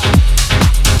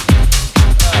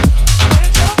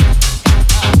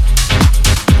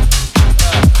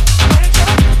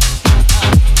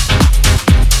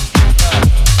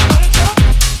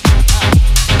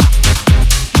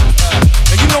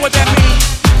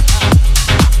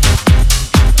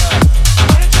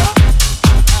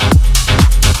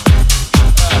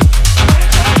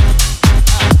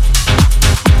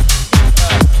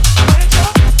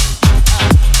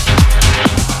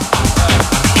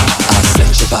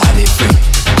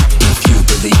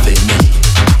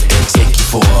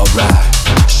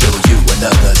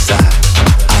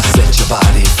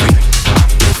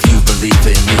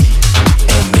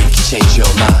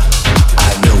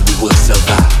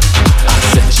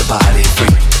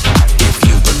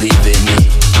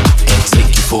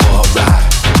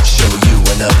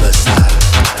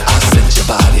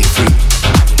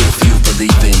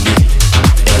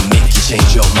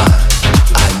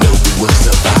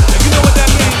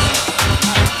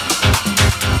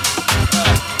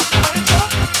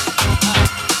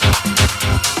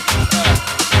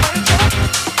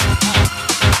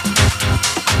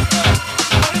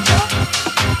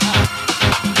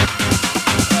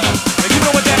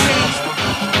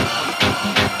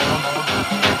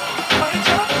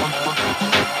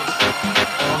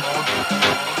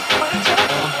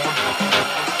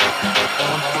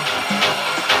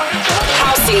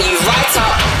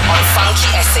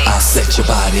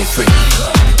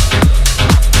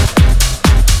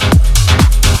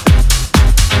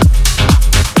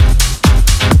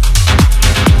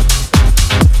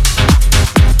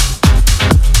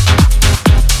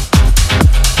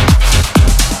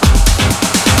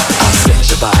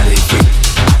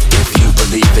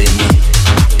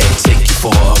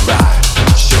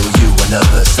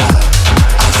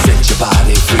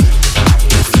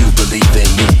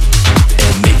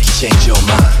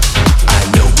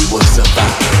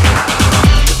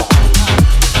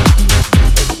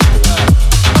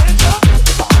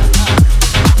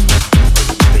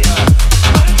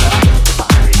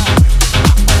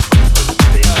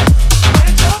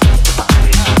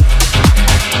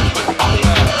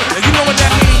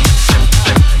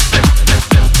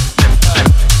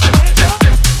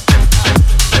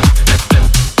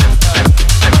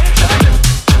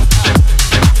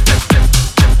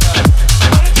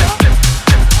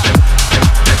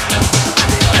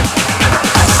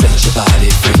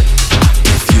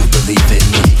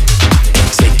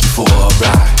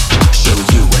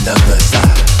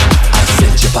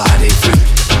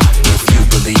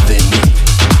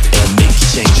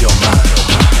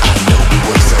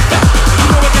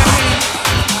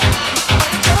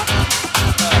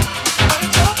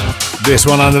 This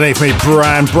one underneath me,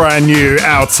 brand new,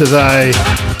 out today.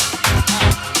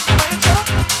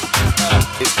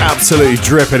 It's absolutely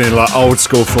dripping in like old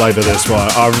school flavour, this one.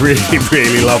 I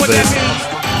really love this.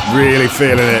 Really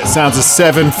feeling it. Sounds of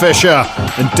Seven Fisher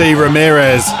and D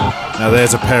Ramirez. Now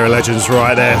there's a pair of legends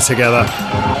right there together.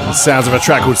 The sounds of a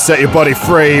track called Set Your Body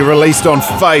Free, released on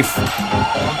Faith.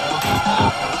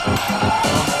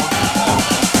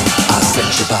 I'll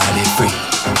set your body free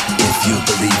if you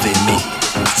believe in me.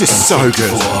 It's just so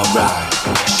good. For a ride,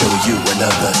 show you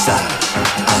another side.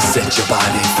 I'll set your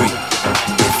body free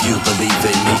if you believe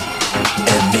in me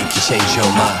and make you change your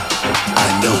mind. I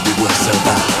know we will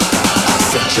survive. I'll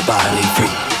set your body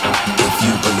free if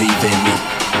you believe in me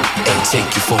and take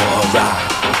you for a ride.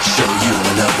 Show you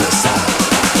another side.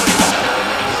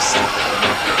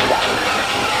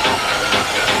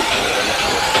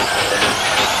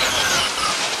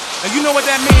 And you know what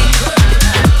that means?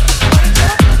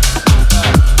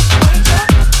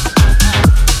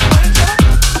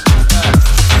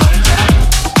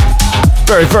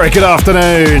 Very, very good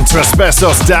afternoon to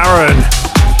Asbestos Darren.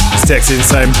 He's texting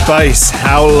saying, bass,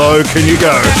 how low can you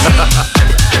go?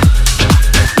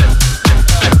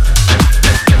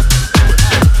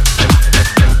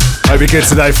 Hope you're good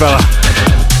today, fella.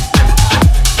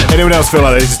 Anyone else feel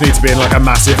like they just need to be in like a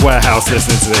massive warehouse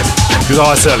listening to this? Because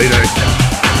I certainly do.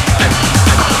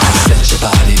 Set your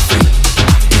body free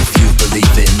if you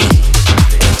believe in me,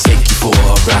 and take you for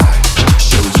a ride,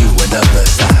 show you another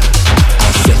side.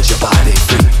 I'll set your body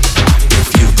free if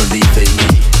you believe in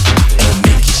me, and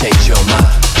make you change your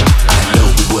mind. I know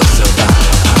we will survive.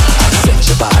 I'll set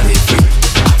your body free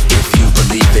if you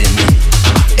believe in me,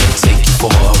 and take you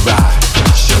for a ride,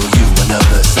 show you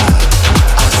another side.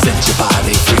 I'll set your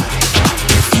body free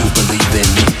if you believe in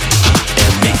me,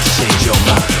 and make you change your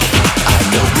mind. I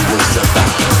know we will survive.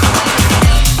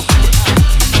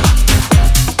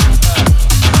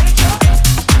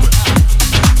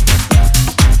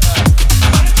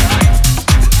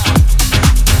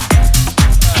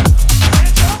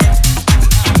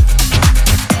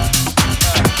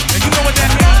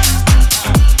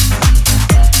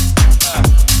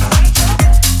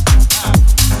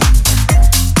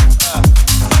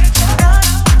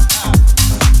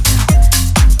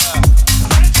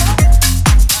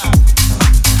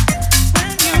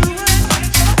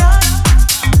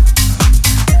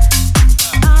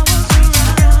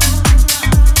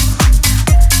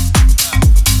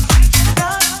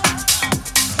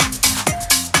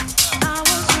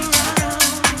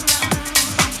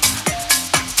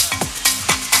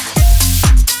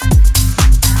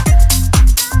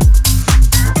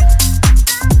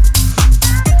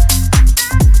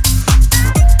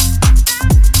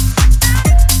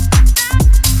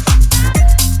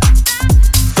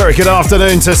 Good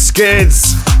afternoon to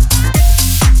Skids.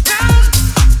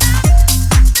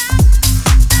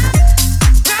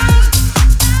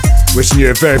 Wishing you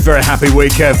a very, very happy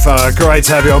weekend, fella. Great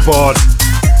to have you on board.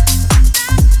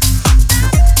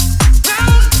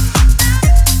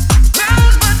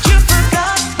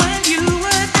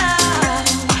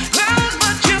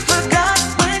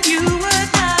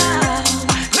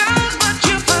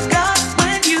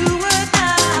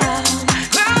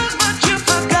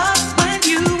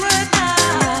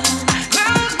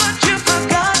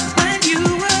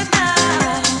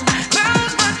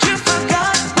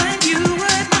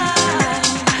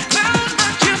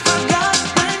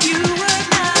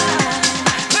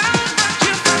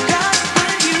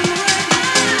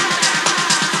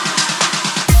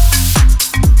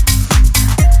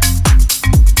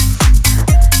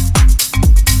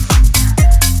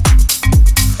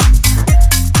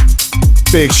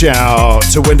 Big shout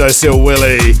to Windowsill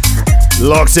Willie,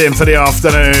 locked in for the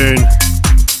afternoon.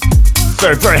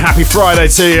 Very, very happy Friday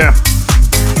to you.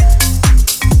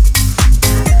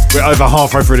 We're over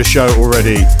halfway through the show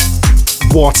already.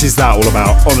 What is that all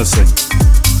about, honestly?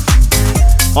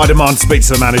 I demand to speak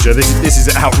to the manager. This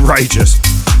is outrageous.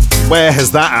 Where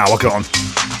has that hour gone?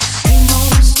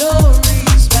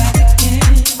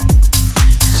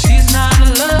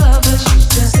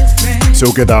 It's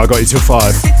all good though, I got you till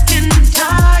 5.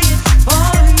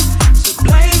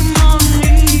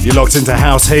 You're locked into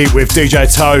House Heat with DJ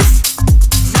Toph.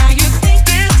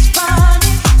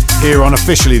 Here on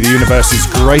officially the university's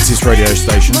greatest radio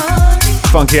station,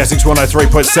 FunkySX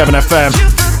 103.7 FM.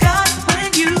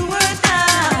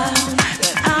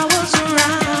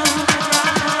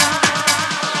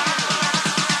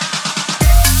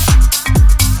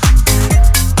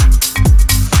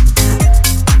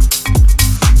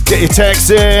 Get your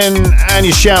texts in and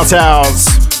your shout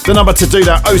outs. The number to do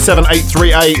that,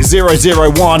 07838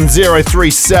 001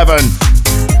 037.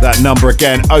 That number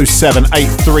again,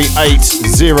 07838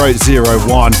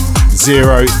 001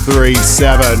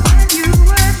 037.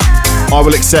 I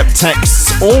will accept texts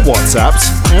or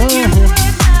WhatsApps.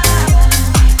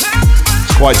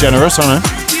 It's quite generous, I know.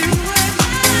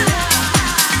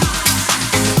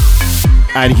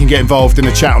 And you can get involved in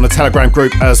the chat on the Telegram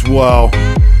group as well.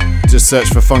 Just search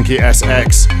for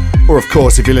FunkySX. Or of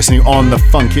course, if you're listening on the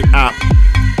Funky app,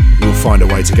 you'll find a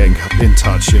way to get in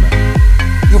touch, you know.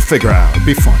 You'll figure it out, it'll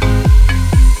be fine.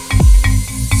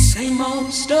 Same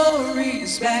old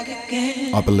stories back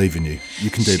again. I believe in you. You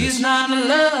can do this. She's not a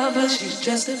lover, she's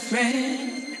just a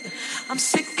friend. I'm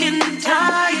sick and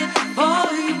tired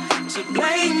for you to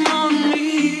blame on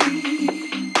me.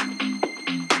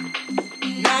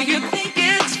 Now you think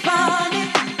it's funny.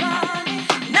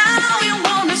 Now you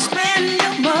wanna spend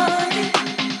your money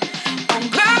on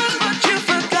girls, but you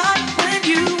forgot when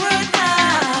you were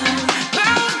down.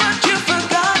 Girls, but you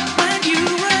forgot when you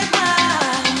were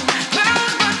down.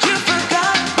 Girls, but you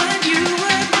forgot when you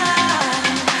were down.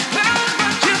 Girls,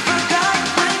 but you forgot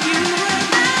when you were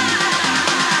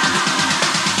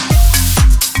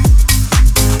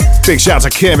Big shout to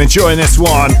Kim enjoying this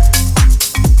one.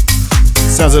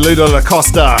 Sounds of Ludo La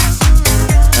Costa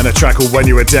and a track called When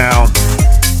You Were Down.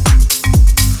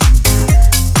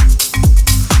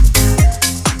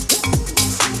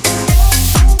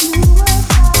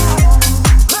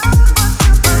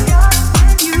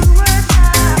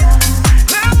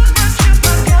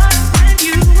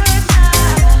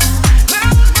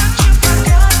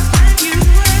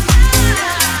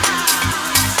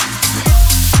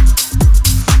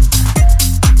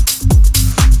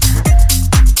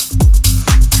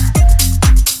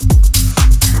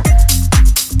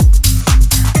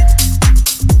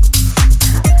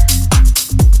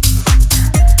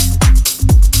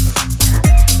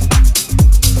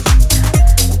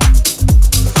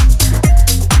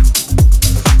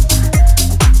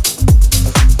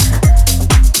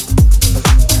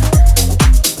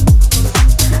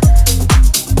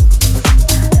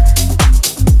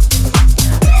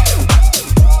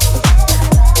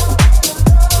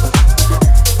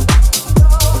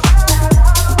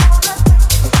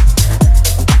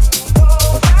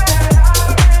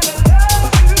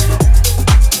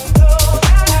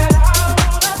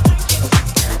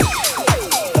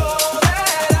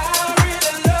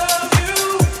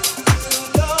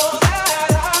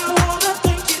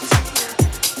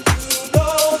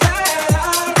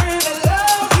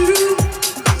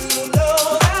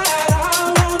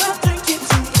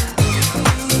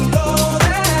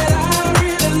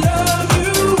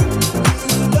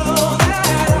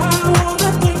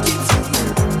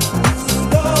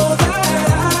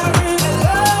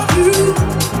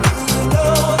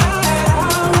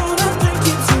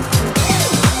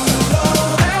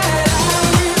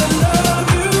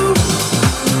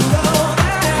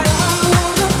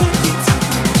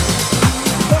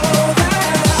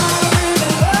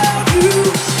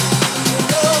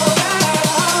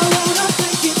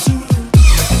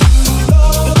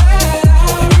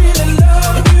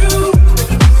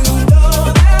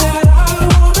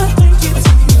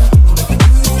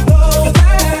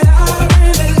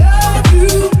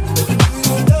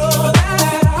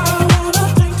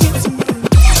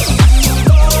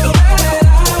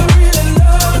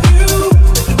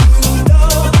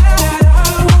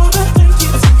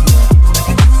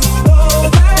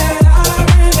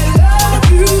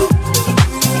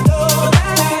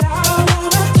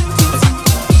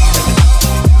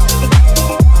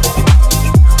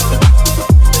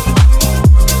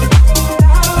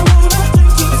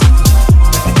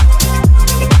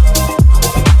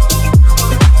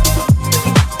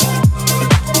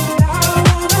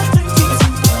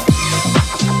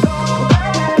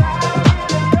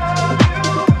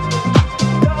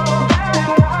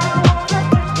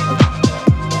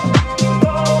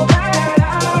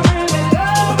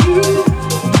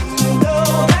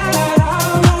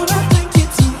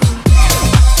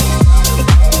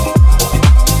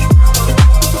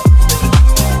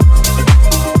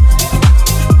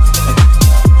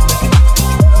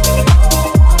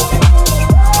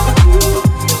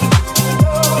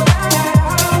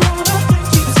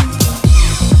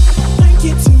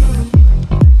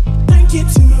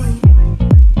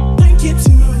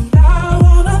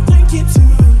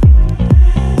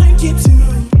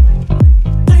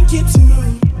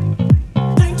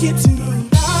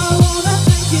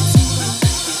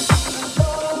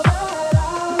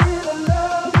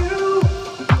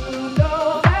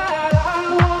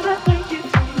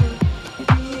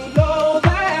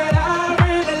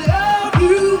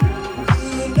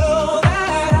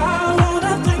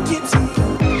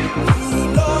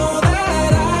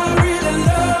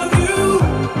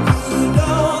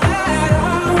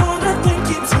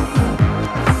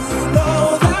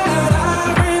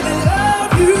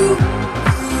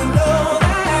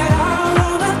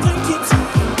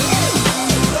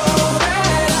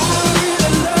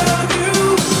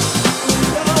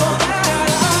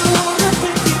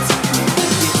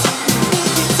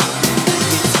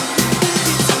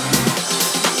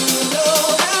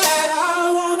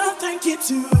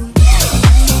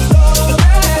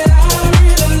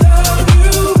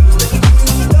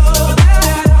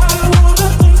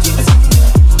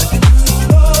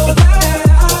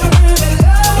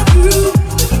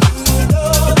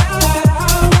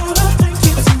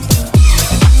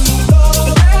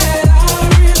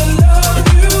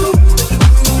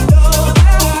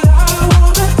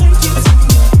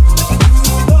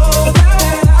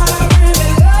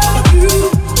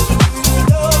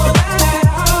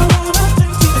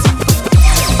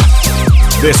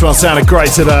 This one sounded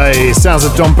great today. Sounds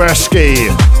of Dombreski.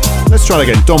 Let's try it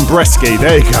again. Dombreski.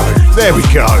 There you go. There we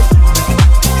go.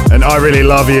 And I Really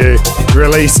Love You,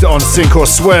 released on Sink or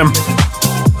Swim.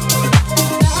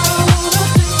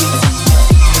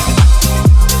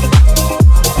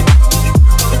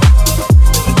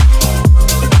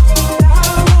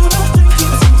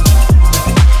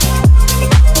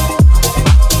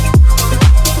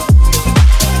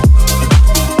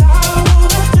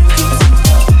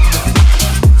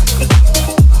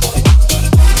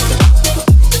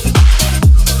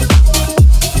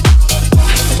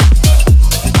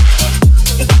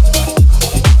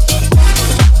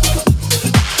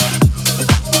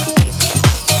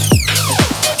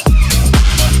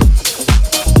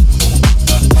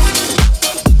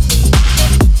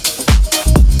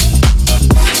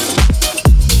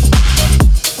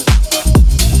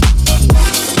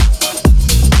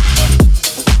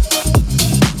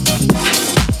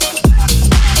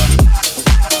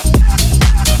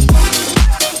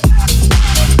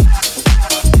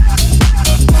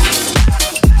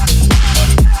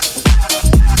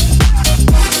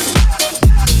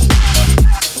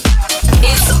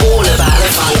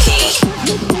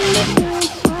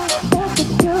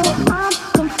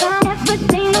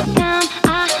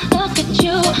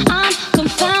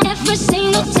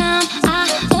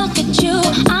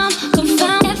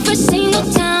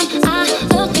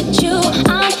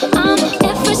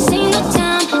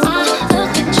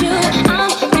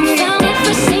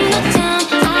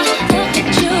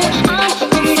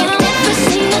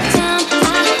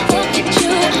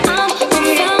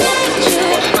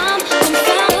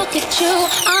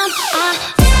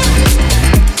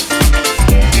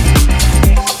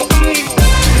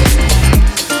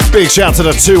 Big shout to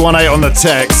the 218 on the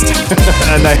text.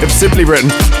 And they have simply written,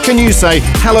 can you say,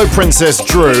 hello Princess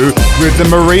Drew with the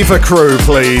Mariva crew,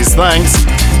 please? Thanks.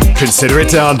 Consider it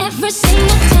done. Every single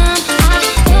time I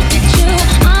look at you,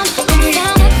 I'm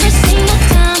down. Every single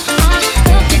time I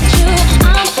look at you,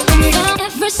 I'm down.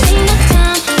 Every single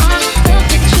time I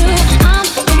look at you, I'm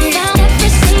down.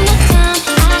 Every single time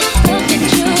I look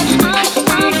at you, I'm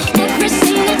every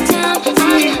single time I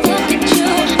look at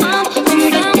you, I'm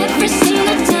down. Every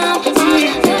single time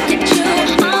I look at you,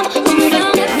 I'm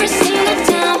down. Every single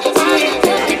time I look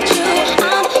at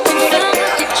you, I'm down. Look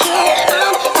at you,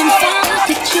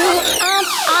 I'm down. Look at you, every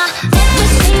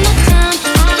single time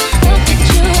I look at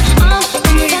you, I'm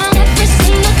down. Every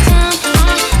single time I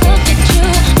look at you,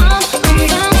 I'm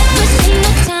down. Every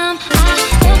single time I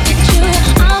look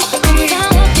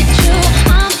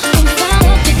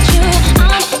at you,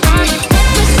 I'm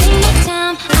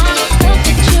down.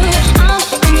 Look at you,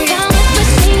 I'm down. Look at you, every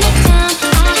single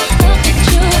time I look at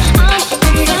you, I'm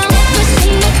down. Every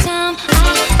single time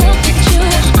I look at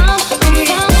you,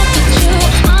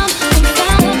 I'm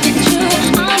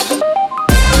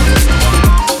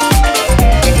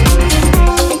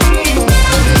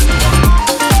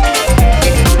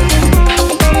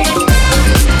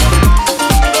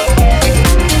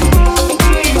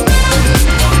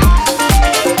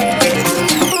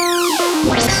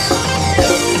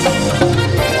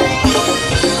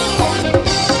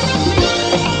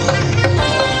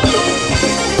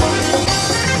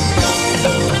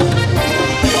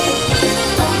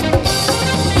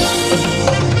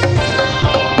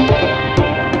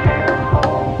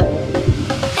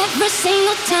down. Every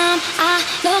single time I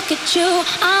look at you,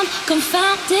 I'm down. Look at you, I'm down.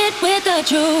 Look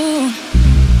at you,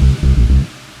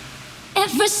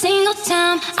 every single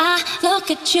time I look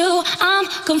at you, I'm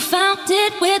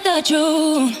confounded with the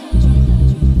truth.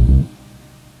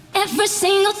 Every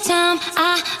single time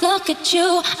I look at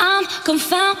you, I'm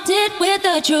confounded with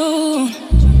the truth.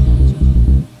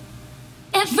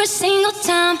 Every single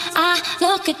time I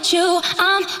look at you,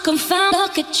 I'm confounded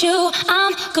with the truth. Every single time I look at you,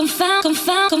 I'm confounded.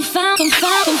 Look at you,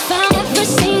 I'm confounded. Every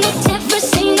single, every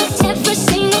single, every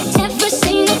single, every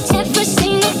single, every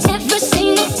single, every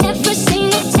single, every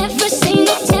single, every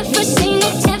single, every single, every single, every single,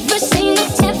 every single, every single, every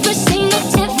single, every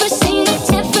single, every single,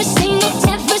 every single,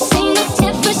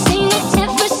 every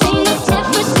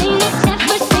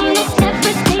single,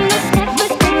 every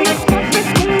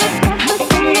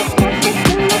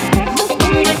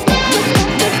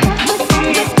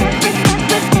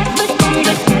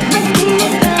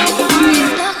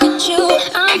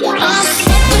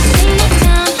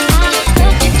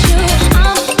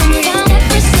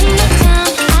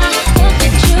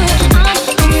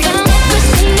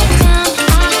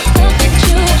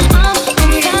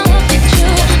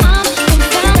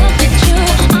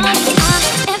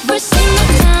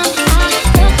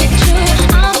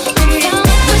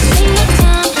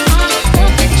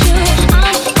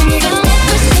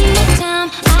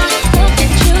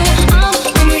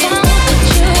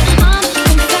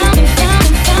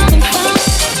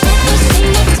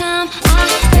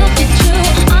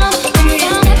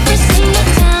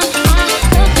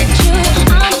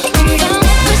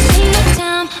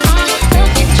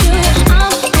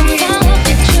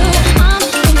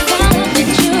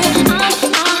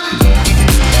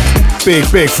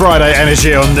Big Friday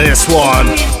energy on this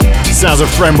one. Sounds of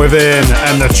Friend Within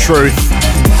and The Truth.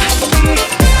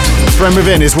 Friend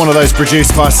Within is one of those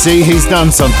produced by C. He's done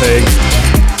something.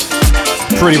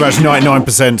 Pretty much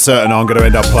 99% certain I'm going to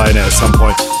end up playing it at some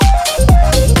point.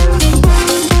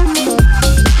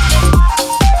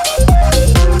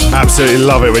 Absolutely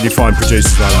love it when you find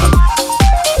producers like that.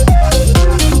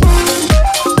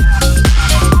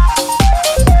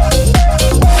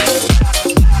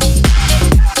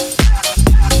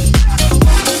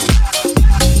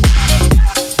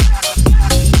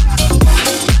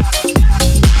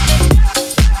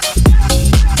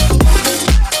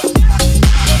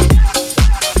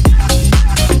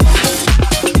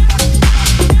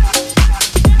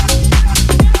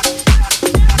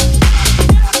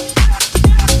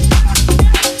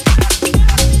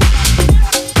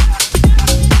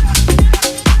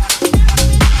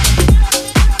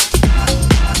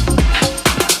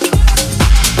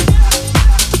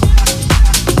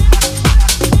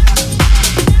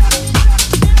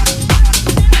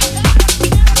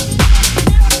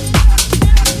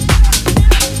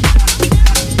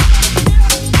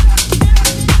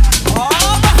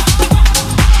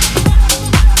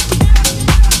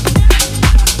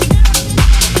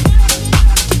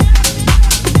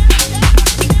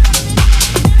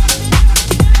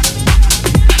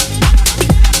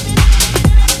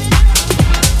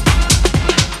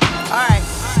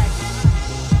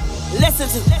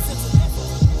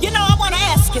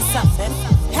 something.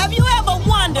 Have you ever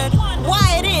wondered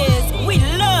why it is we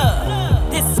love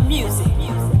this music?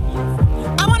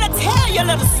 I want to tell you a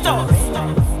little story.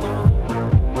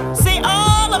 See,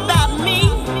 all about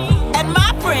me and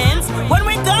my friends when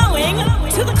we're going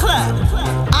to the club.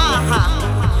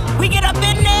 We get up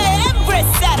in there every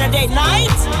Saturday night,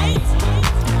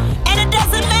 and it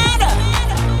doesn't matter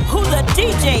who the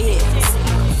DJ is.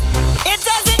 It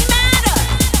doesn't matter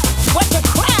what the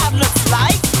crowd looks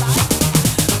like.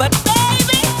 But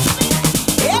baby,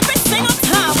 every single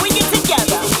time we get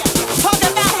together,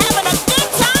 talking about having a good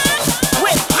time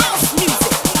with house music.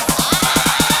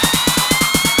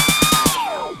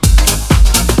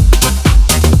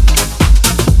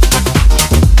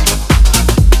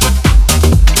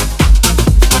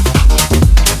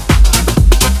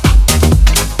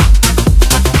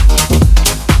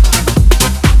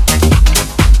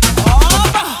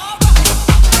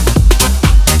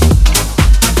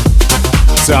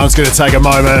 So I'm just going to take a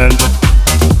moment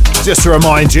just to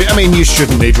remind you. I mean, you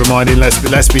shouldn't need reminding,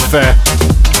 let's be fair.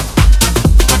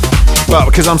 But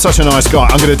because I'm such a nice guy,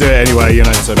 I'm going to do it anyway, you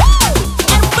know. So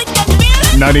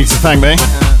no need to thank me.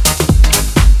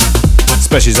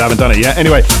 Especially as I haven't done it yet.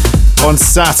 Anyway, on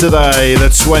Saturday, the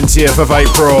 20th of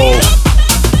April,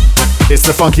 it's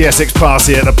the FunkySX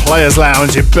party at the Players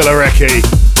Lounge in Billericay.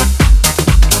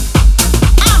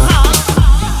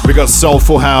 We got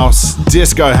soulful house,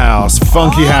 disco house,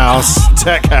 funky house,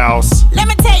 tech house. Let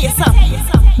me tell you something.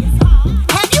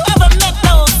 Have you ever met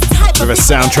those type With of a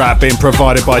soundtrack being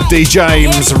provided by D.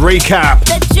 James, Recap,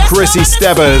 Chrissy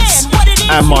Stebbers,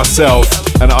 and myself.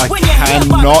 And I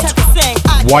cannot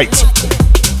wait.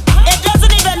 It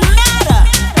doesn't even matter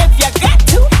if you got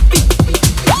to.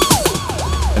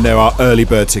 And there are early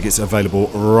bird tickets available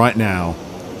right now.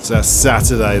 So that's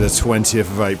Saturday, the 20th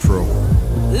of April.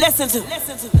 Listen to.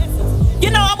 You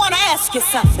know, I want to ask you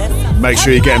something. Make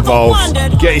sure you get involved.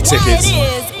 Get your tickets.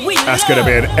 That's going to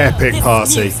be an epic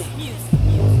party.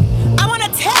 I want to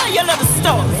tell you a little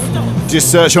story. Just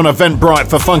search on Eventbrite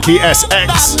for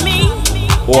FunkySX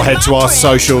or head to our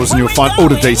socials and you'll find all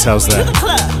the details there.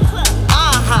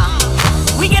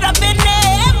 We get up in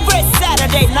there every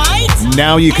Saturday night.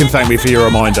 Now you can thank me for your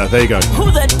reminder. There you go.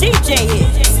 Who the DJ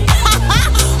is.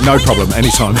 No problem,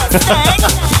 anytime.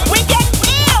 We can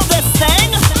feel this thing.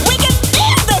 We can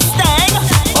feel this thing.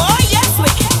 Oh, yes, we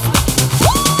can.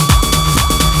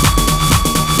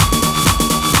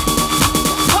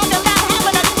 Talking about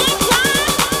having a good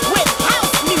time with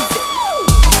house music.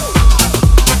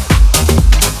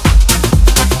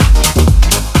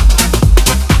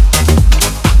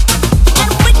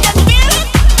 And we can feel it.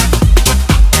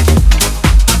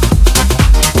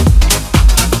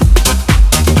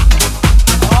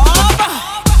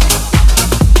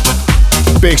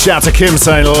 Big shout to Kim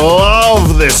saying,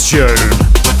 love this tune.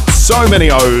 So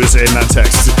many O's in that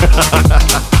text.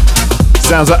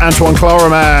 Sounds like Antoine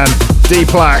Cloraman,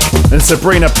 D-Plac, and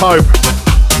Sabrina Pope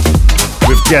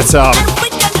with Get Up.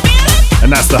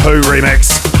 And that's the Who remix.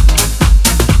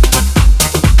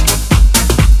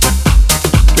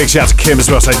 Big shout to Kim as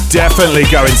well, so definitely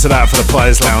go into that for the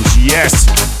Players Lounge. Yes,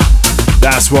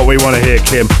 that's what we want to hear,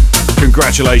 Kim.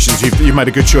 Congratulations, you've made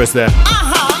a good choice there.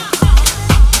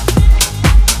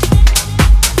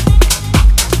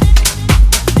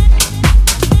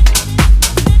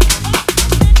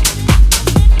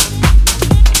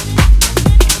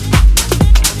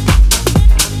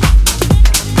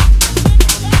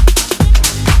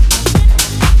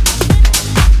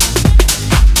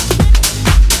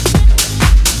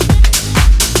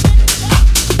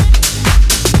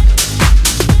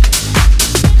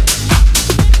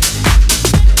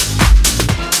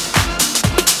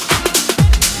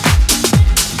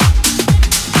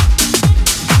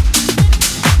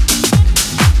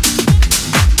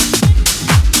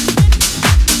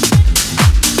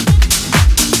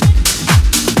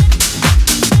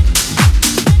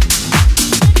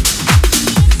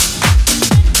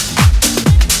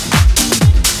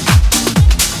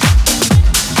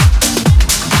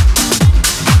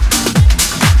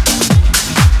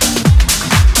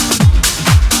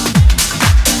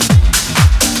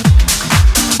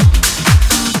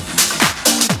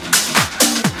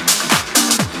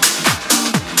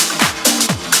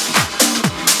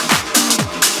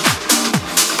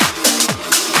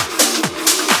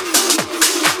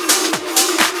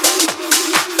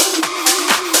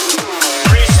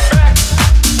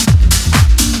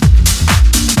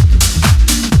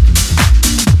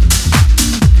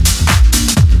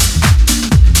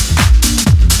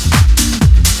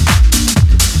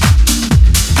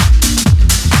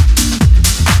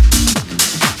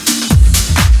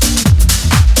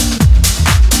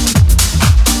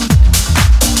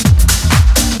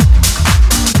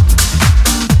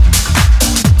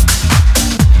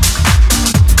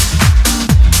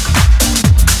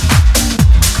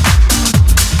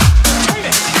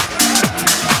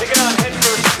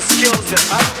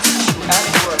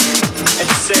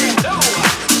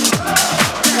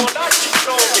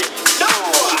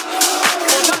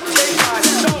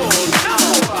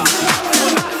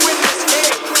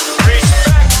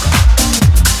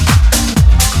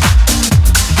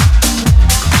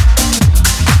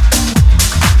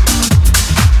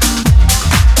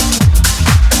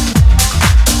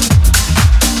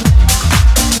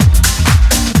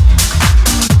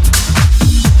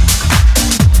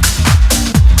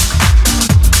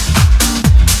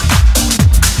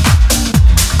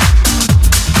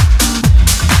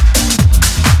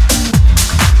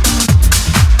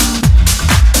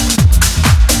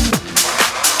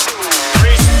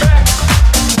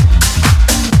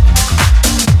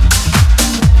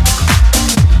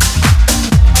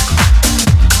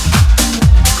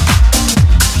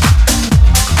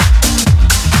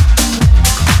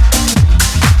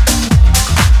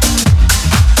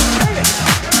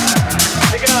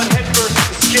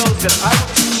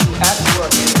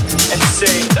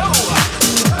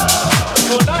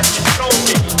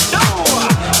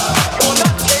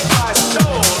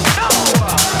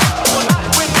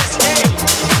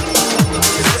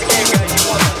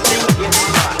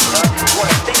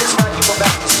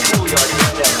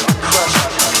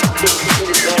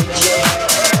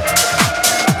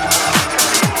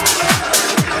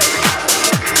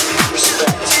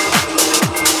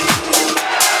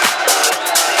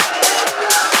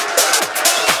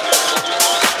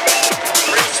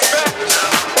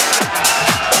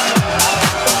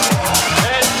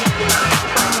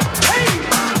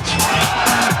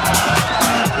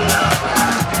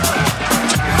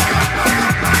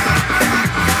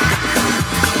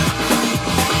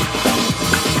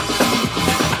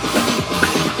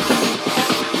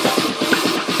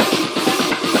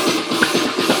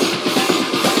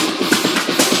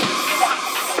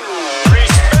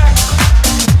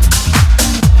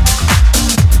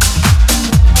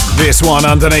 This one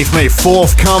underneath me,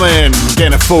 forthcoming,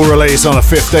 getting a full release on the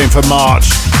 15th of March.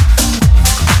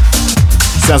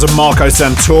 Sounds of Marco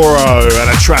Santoro and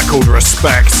a track called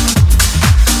Respect.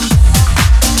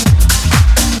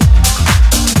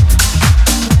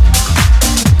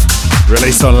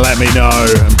 Released on Let Me Know,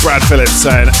 and Brad Phillips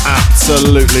saying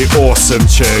absolutely awesome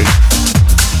tune.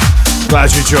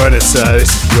 Glad you joined us,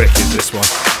 this is wicked, this one.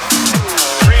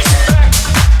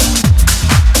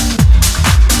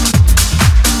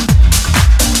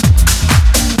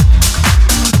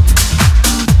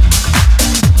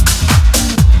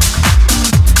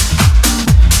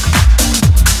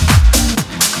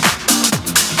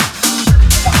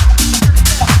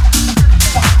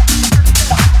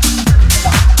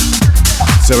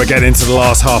 So we're getting into the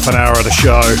last half an hour of the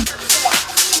show.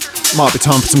 Might be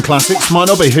time for some classics, might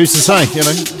not be, who's to say, you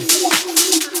know?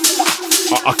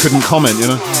 I couldn't comment, you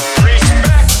know?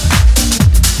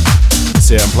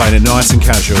 See, I'm playing it nice and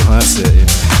casual, that's it, yeah.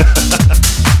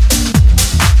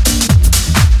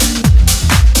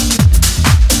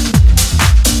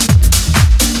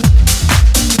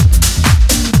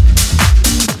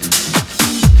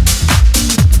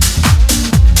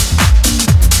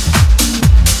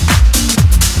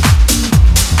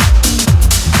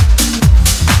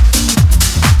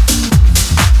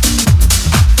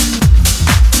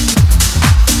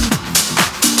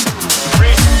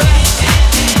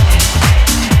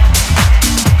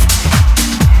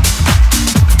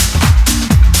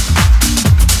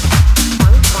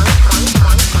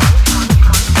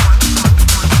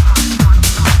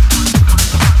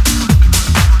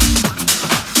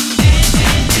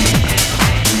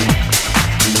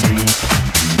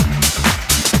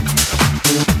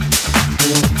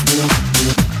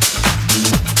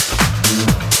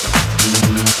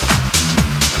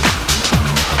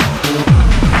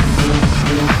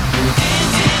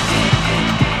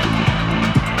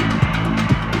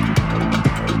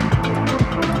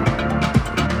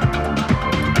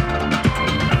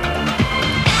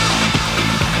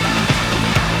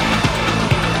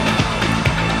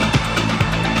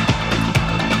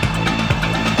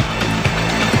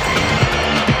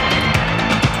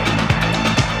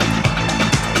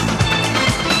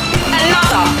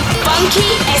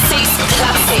 FunkySX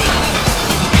Classic.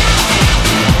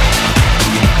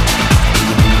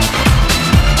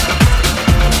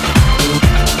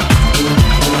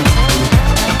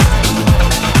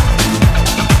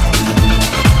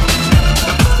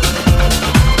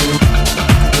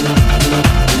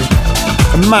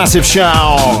 A massive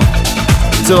shout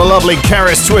to the lovely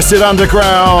Karis Twisted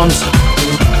Underground.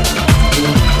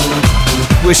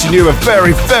 Wishing you a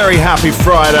very, very happy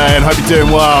Friday and hope you're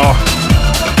doing well.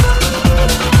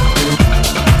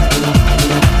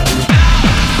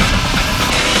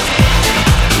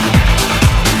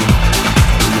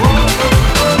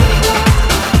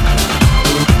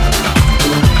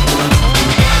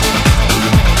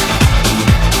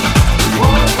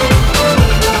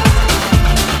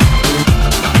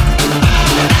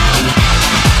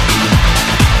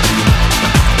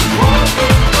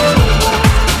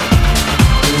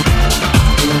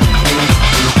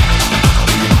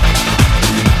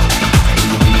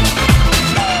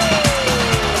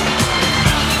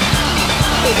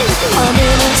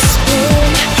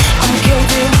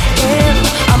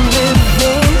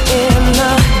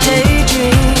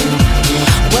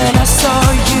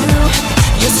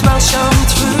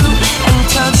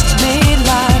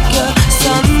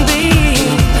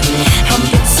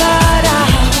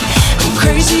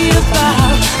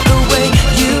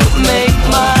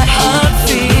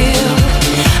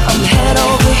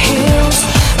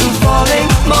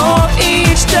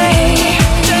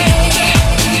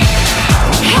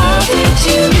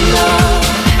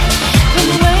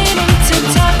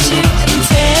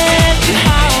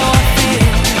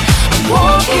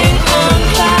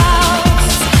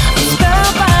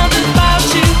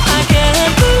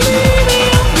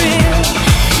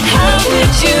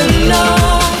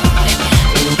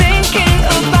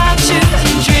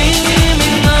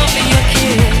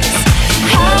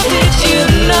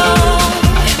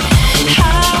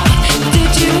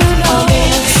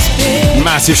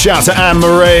 massive shout to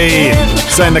Anne-Marie,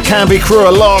 saying the Canby crew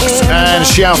are locked, and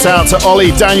shout out to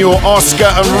Ollie, Daniel, Oscar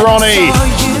and Ronnie.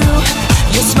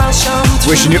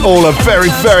 Wishing you all a very,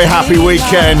 very happy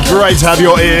weekend. Great to have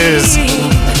your ears.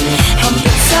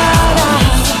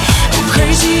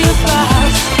 Crazy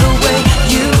about the way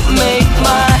you make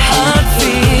my heart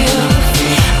feel.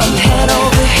 I'm head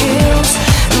over heels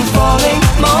and falling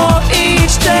more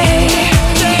each day.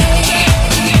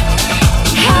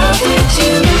 How did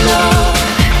you know?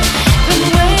 Been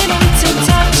waiting to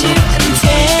touch you and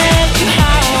tell you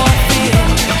how I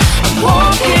feel. I'm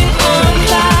walking on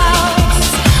clouds.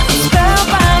 I'm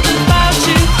spellbound about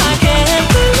you. I can't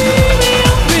believe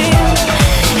you're real.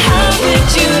 How did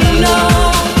you know?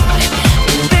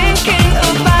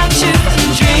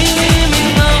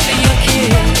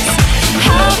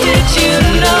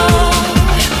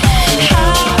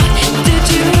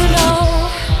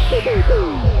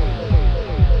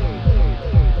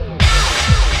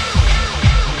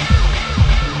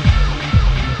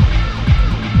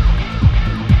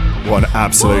 What an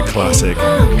absolute classic.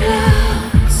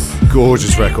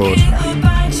 Gorgeous record.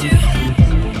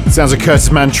 Sounds like Curtis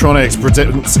Mantronics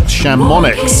presents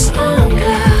Shamonics.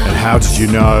 And how did you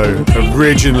know?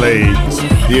 Originally,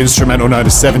 the instrumental known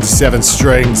as 77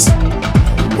 Strings.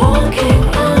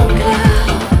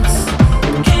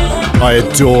 I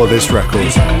adore this record.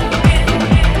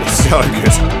 It's so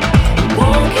good.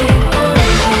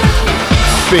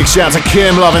 Big shout to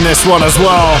Kim loving this one as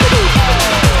well.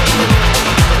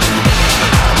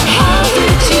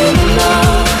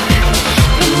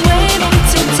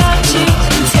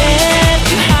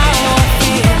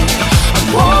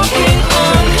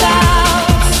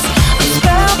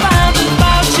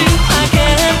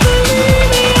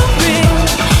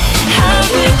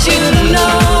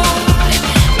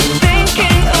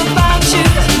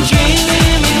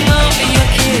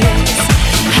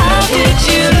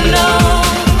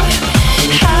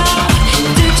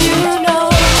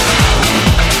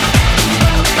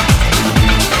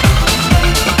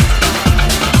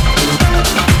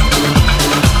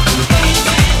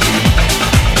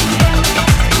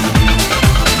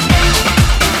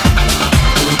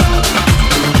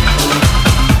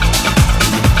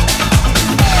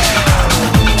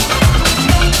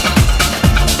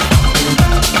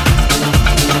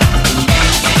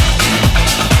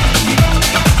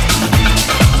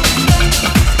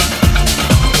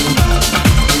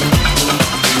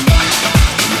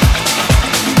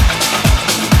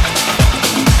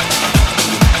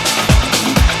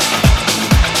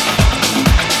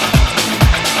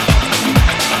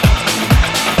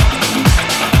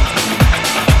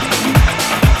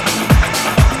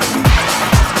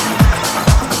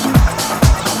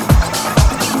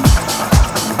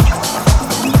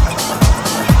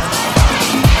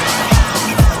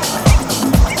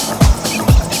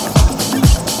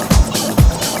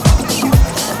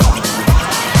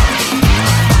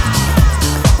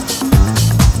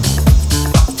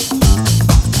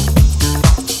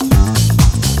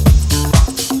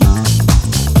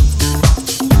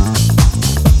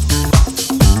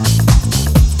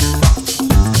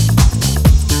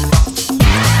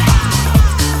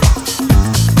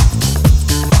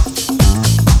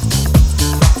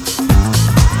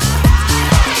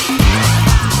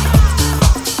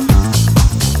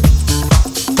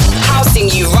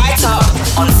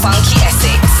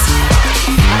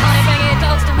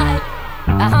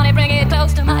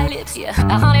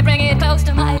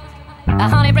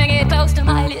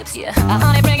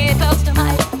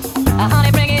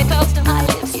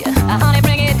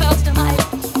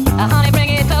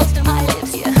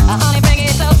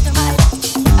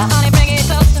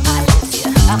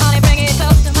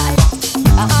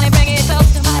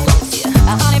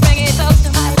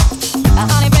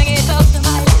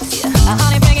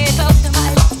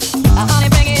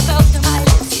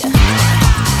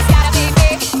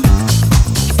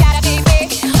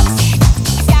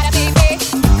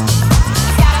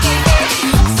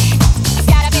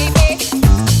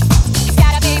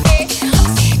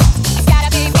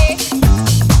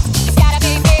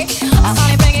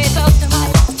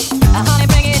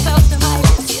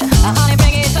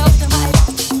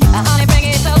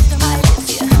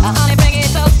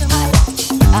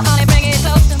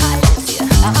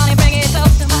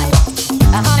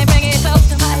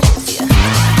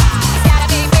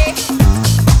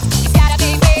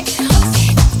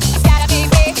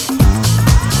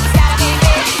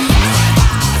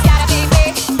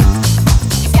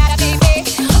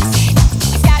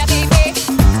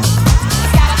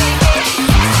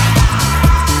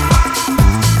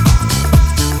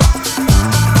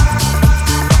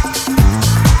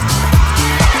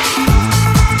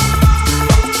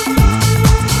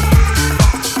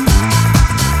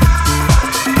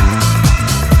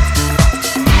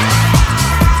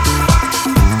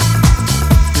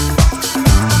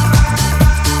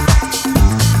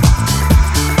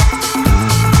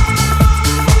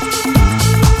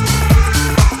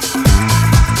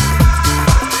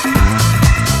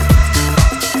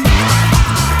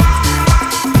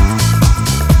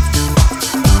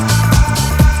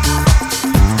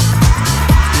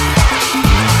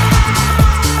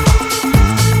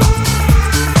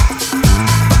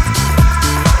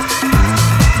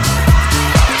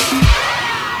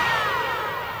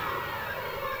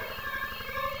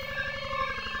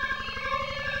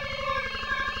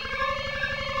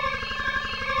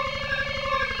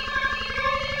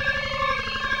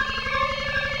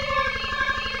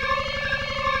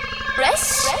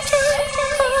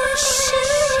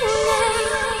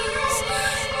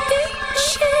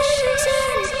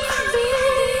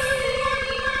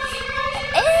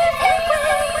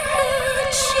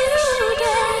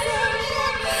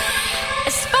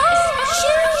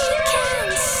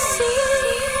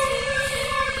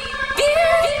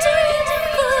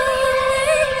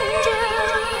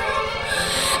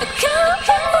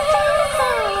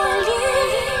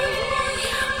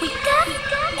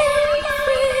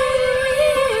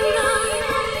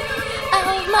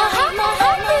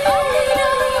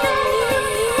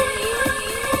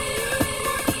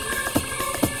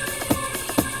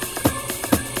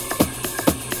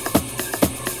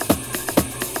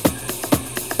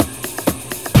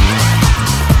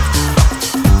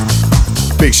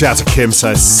 Big shout to Kim,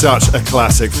 says such a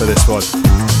classic for this one.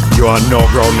 You are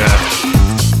not wrong there.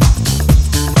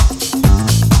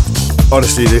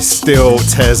 Honestly, this still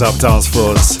tears up dance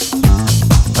floors.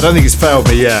 I don't think it's failed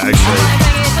me yet, actually.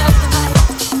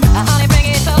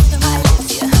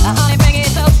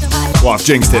 Well, I've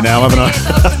jinxed it now, haven't I?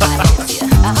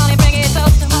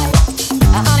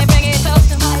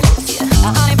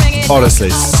 Honestly,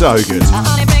 so good.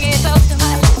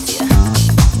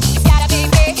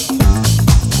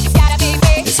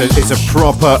 It's a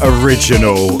proper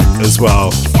original as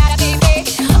well.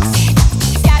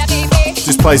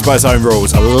 Just plays by its own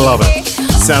rules. I love it.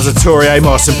 Sounds of Tori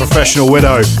Amos and Professional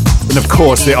Widow. And of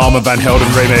course the Armand Van Helden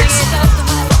remix.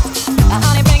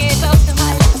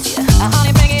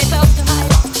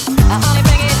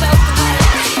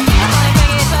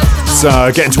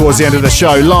 So getting towards the end of the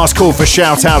show. Last call for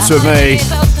shout outs with me.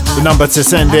 The number to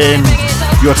send in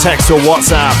your text or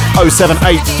WhatsApp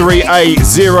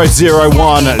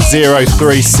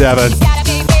 07838001037.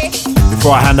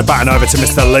 Before I hand the baton over to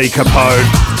Mr. Lee Capone.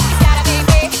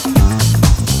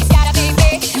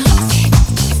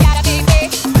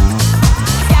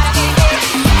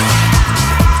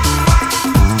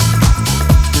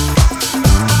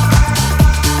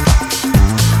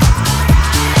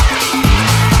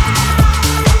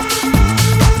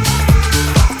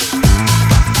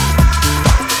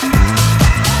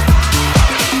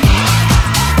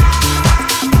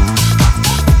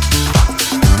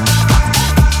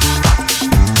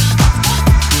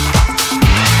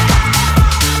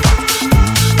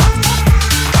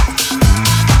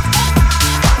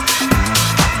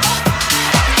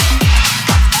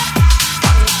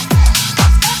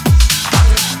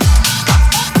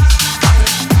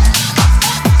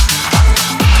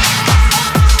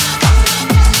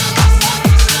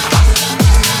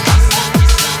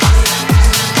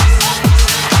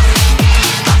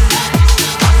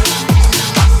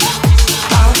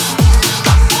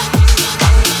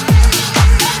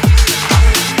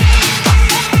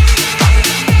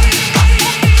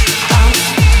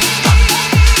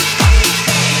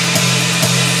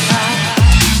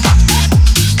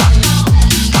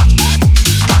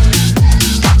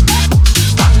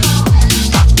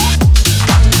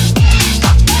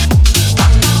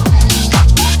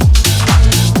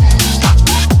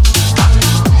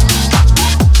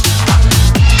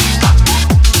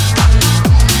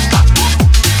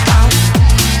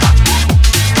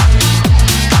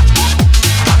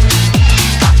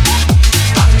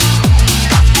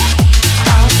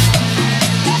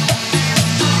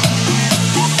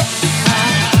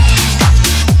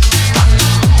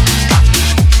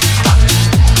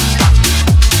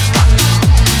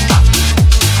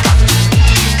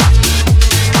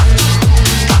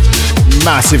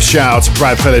 Massive shout out to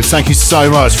Brad Phillips. Thank you so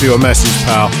much for your message,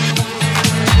 pal.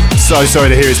 So sorry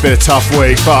to hear it's been a tough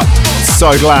week, but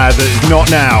so glad that it's not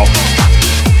now.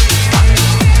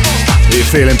 That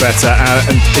you're feeling better,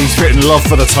 and he's written love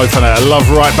for the Tofaner. Love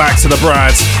right back to the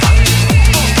Brad.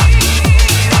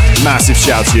 Massive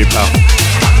shout to you, pal.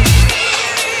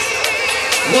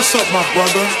 What's up, my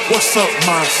brother? What's up,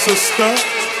 my sister?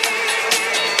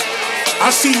 I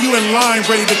see you in line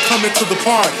ready to come into the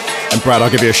party. And Brad, I'll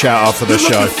give you a shout out for the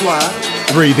show. Fly.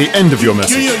 Read the end of your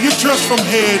message. You're dressed from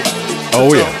head to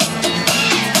toe. Yeah.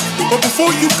 But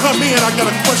before you come in, I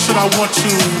got a question I want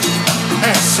to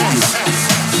ask you.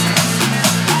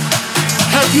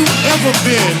 Have you ever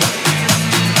been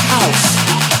house?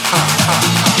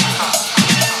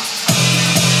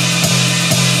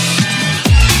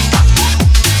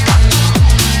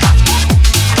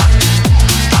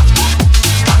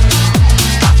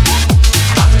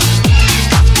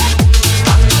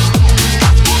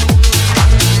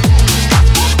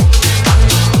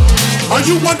 Are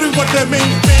you wondering what that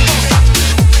means?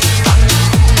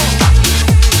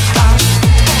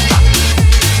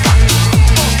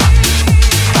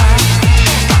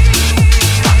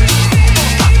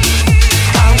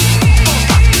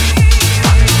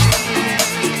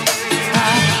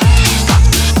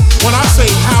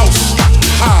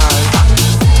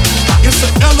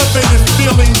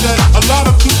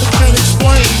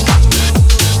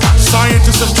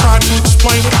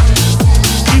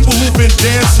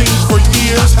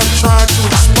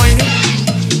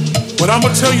 I'm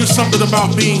gonna tell you something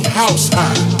about being house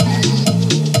high.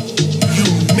 You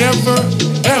never,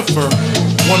 ever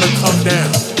wanna come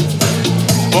down.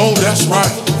 Oh, that's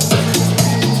right.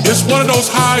 It's one of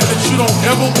those highs that you don't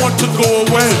ever want to go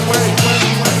away.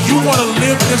 You wanna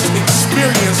live this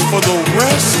experience for the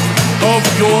rest of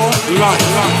your life.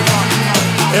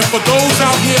 And for those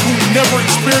out here who never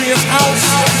experienced house,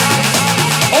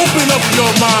 open up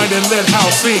your mind and let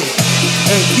house in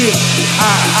and get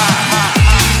high.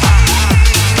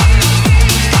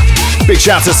 Big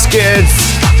shout to Skids.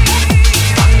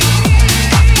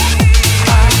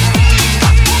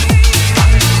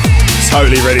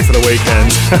 Totally ready for the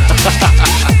weekend.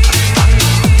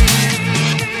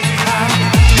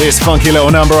 This funky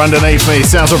little number underneath me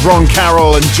sounds of Ron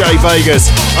Carroll and Jay Vegas.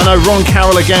 I know Ron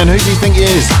Carroll again. Who do you think he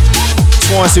is?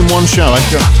 Twice in one show.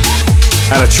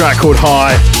 And a track called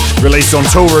High, released on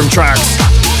Tool Room Tracks.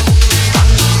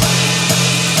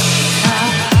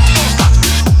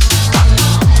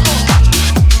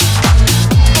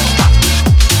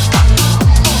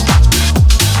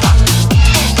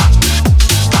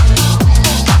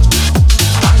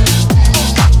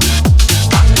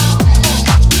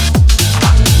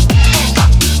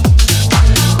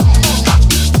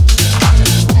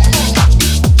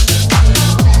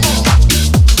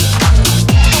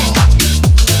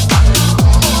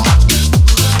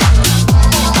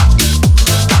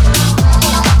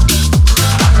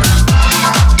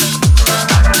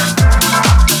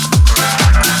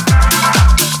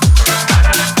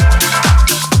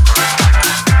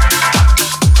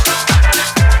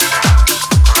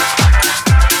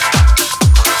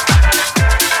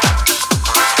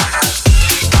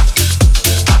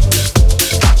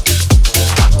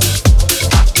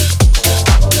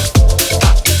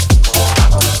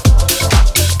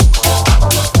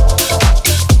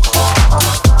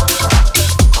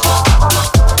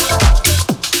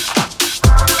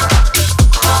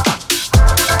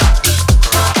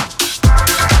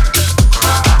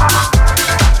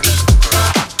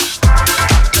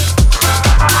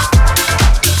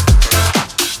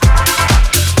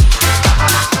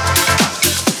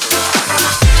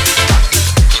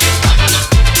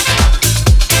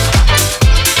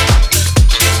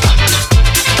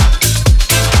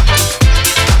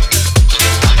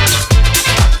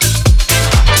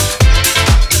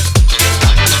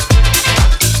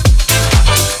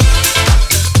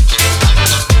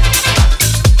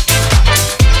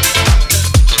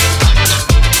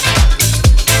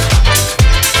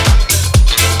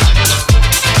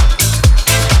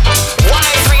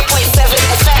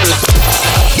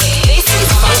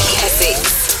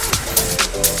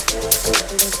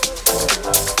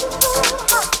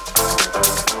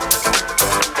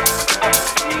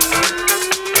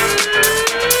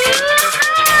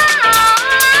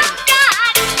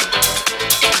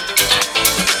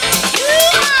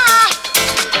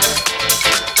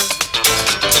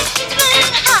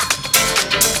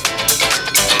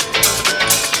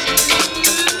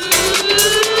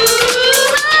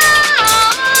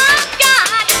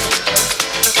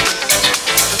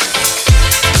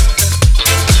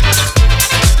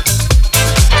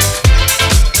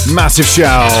 Massive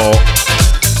shout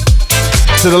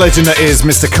to the legend that is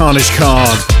Mr. Carnage Khan,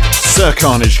 Sir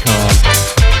Carnage Khan.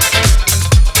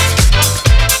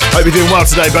 Hope you're doing well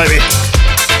today, baby.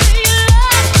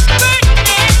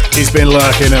 He's been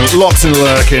lurking and locked and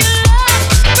lurking.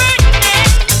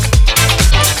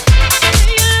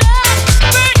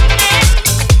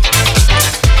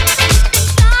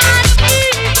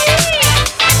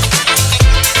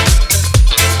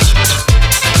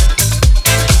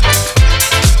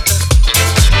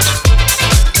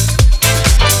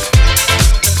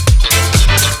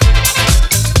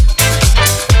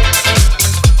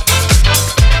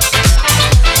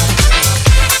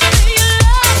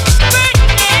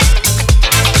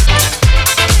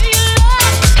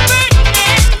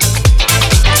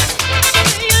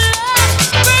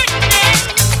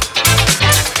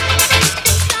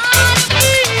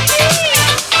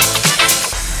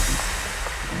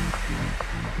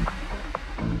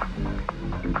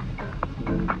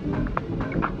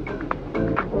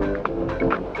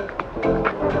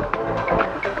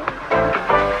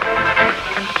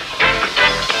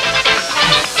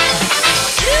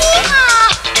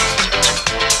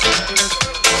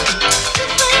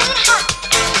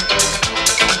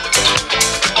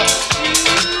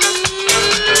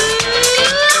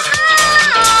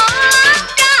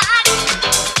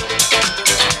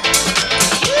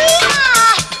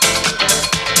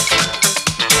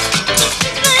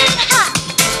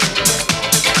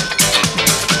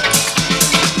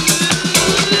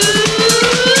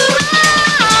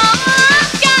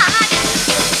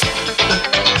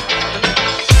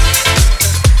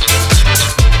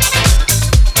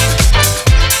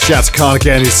 shout to Carl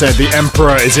again, who said the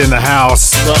Emperor is in the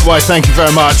house. Why, thank you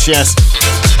very much, yes.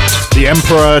 The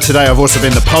Emperor, today I've also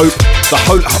been the Pope,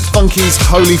 Funky's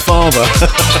Holy Father.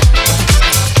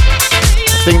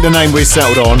 I think the name we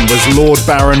settled on was Lord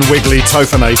Baron Wiggly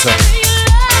Tofanator.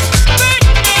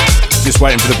 Just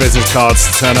waiting for the business cards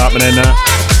to turn up and then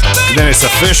it's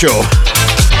official.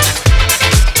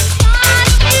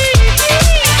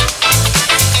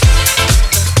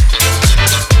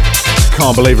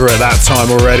 Can't believe we're at that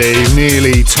time already.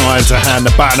 Nearly time to hand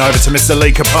the baton over to Mr. Lee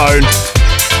Capone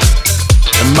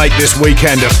and make this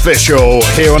weekend official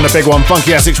here on the big one,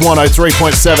 FunkySX 103.7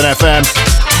 FM.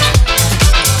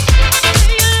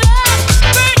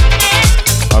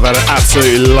 I've had an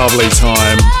absolutely lovely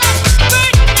time,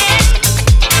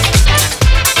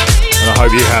 and I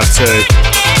hope you have too.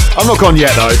 I'm not gone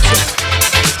yet though. So.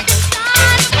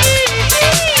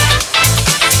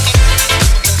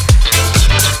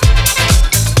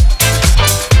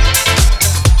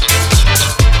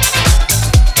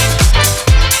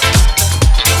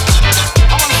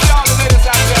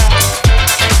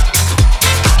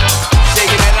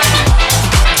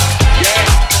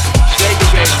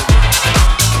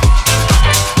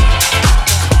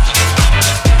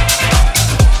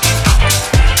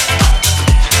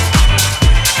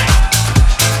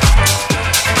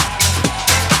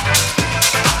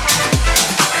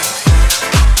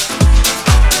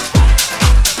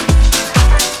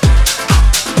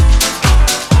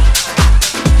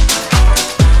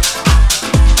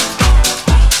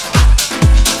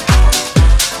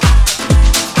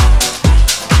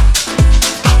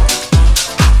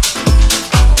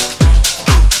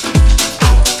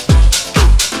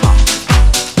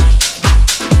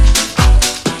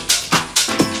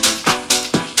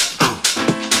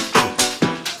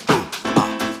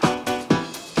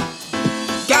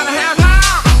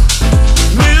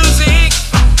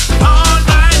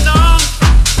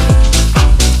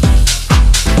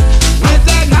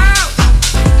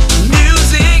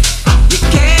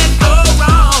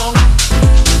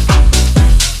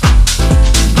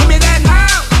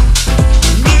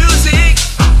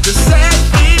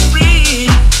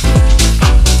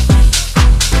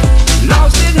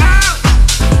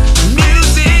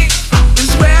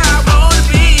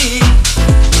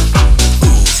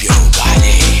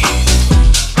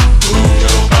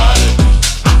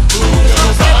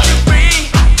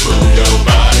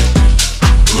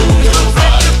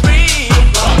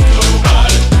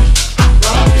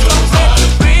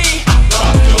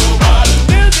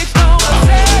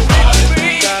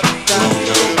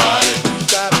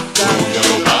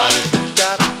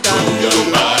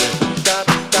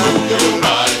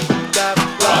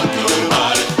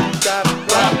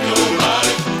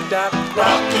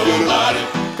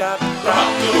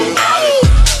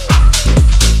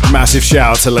 Massive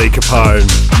shout out to Lee Capone,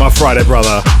 my Friday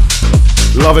brother.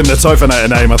 Loving the Tofanator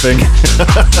name, I think.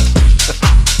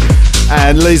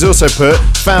 And Lee's also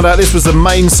found out this was the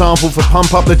main sample for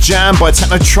Pump Up the Jam by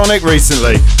Technotronic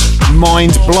recently.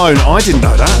 Mind blown. I didn't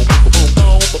know that.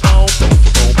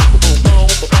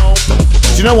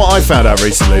 Do you know what I found out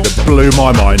recently that blew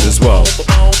my mind as well?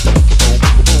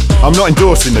 I'm not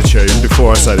endorsing the tune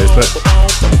before I say this, but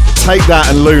Take That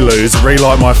and Lulu's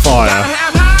Relight My Fire.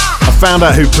 I found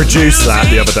out who produced that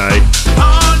the other day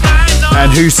and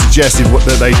who suggested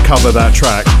that they cover that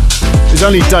track. It's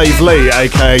only Dave Lee,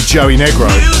 aka Joey Negro.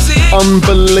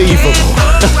 Unbelievable.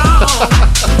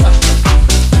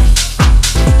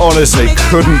 Honestly,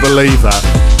 couldn't believe that.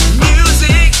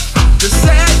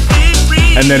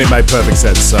 And then it made perfect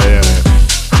sense, so yeah.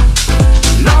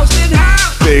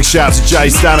 Big shout to Jay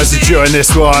Stanis to join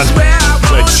this one.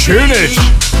 So tunage.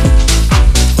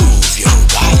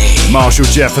 Marshall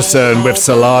Jefferson with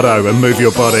Salado and Move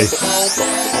Your Body.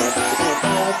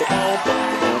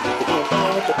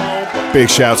 Big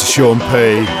shout to Sean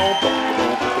P.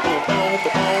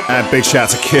 And big shout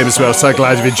to Kim as well. So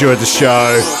glad you've enjoyed the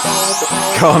show.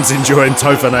 Khan's enjoying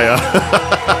Tofanator.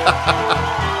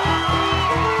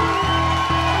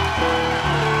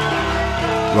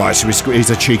 Right, should we squeeze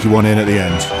a cheeky one in at the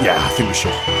end? Yeah, I think we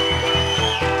should.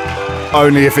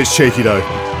 Only if it's cheeky though.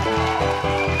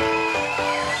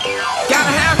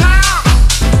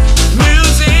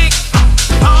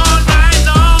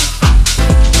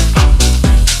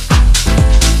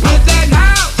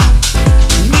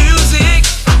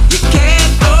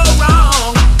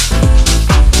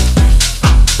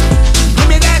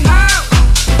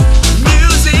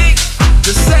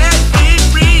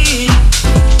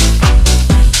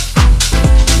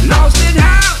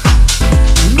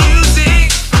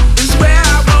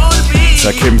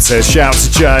 Kim says, shout to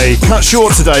Jay. Cut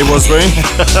short today, was we?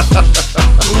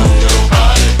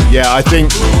 Yeah, I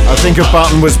think a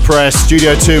button was pressed,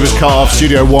 Studio 2 was cut off,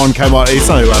 Studio 1 came on, it's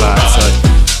something like that, so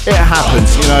it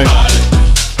happens, you know.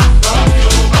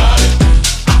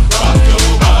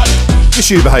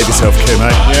 Just you behave yourself, Kim,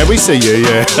 eh? Yeah, we see you,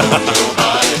 yeah.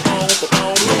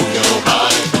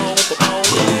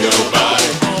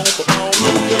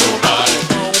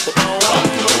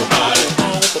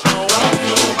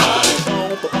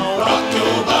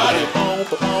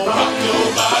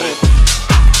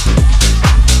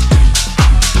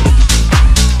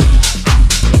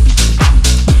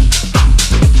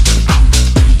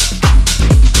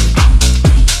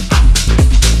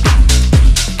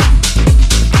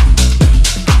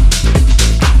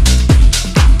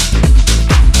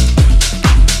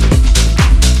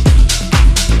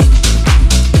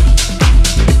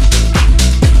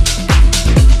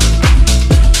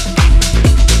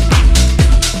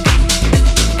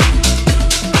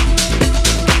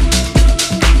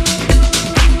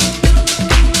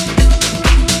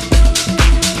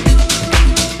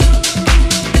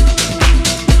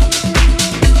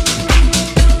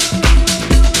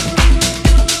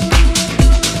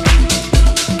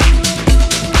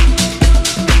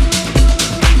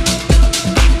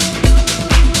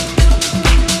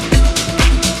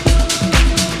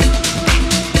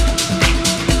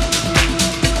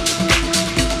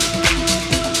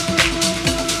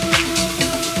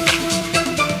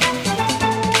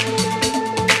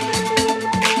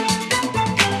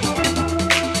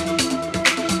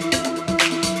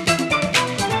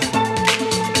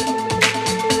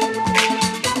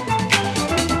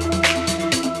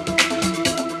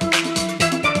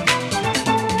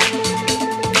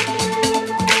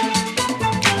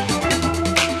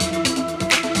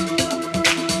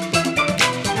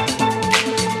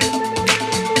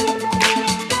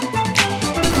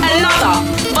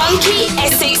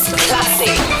 FunkySX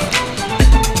Classic.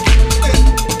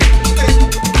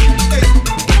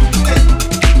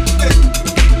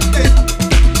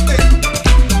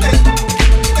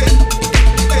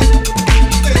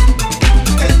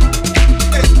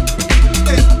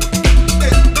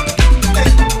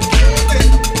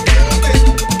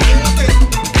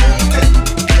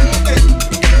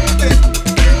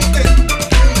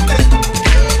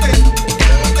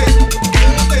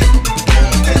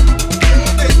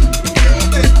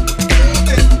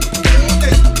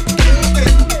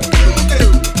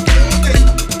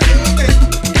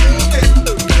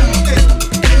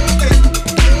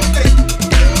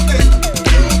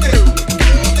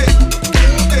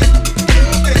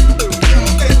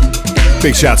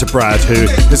 Big shout to Brad, who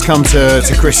has come to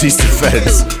Chrissy's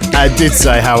defence and did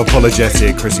say how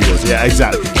apologetic Chrissy was. Yeah,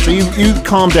 exactly. So you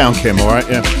calm down, Kim, all right?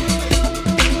 Yeah.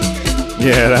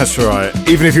 Yeah, that's right.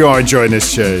 Even if you are enjoying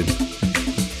this tune.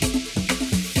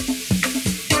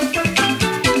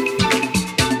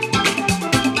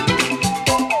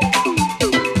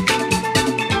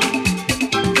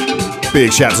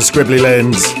 Big shout to Scribbly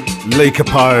Lens, Lee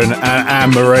Capone and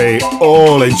Anne-Marie,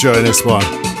 all enjoying this one.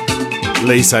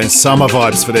 Lee saying summer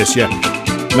vibes for this, yeah.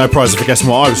 No prizes for guessing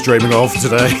what I was dreaming of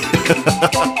today.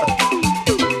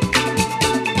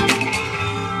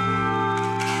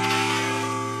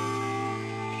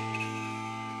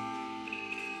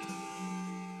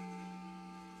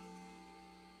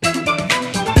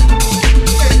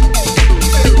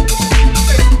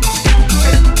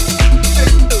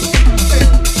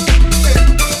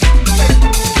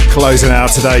 Closing out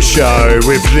today's show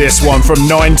with this one from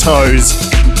Nine Toes.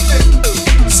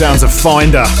 Sounds of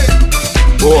Finder.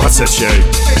 What a tune.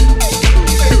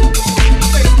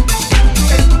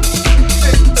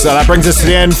 So that brings us to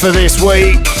the end for this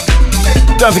week.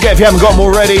 Don't forget, if you haven't got them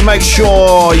already, make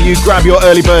sure you grab your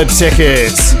early bird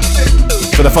tickets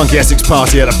for the FunkySX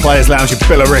party at the Players Lounge in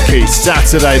Billericay,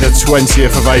 Saturday the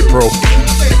 20th of April.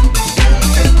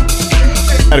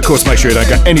 And of course, make sure you don't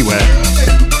go anywhere.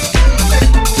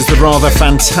 The rather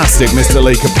fantastic Mr.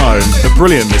 Lee Capone, the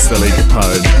brilliant Mr. Lee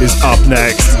Capone, is up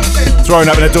next, throwing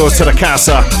open the doors to the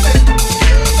Casa.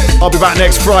 I'll be back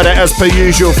next Friday as per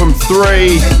usual from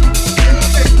 3,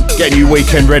 getting you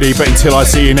weekend ready, but until I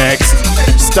see you next,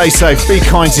 stay safe, be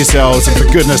kind to yourselves, and for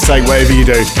goodness sake, whatever you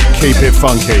do, keep it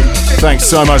funky. Thanks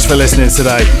so much for listening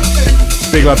today.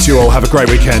 Big love to you all, have a great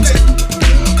weekend.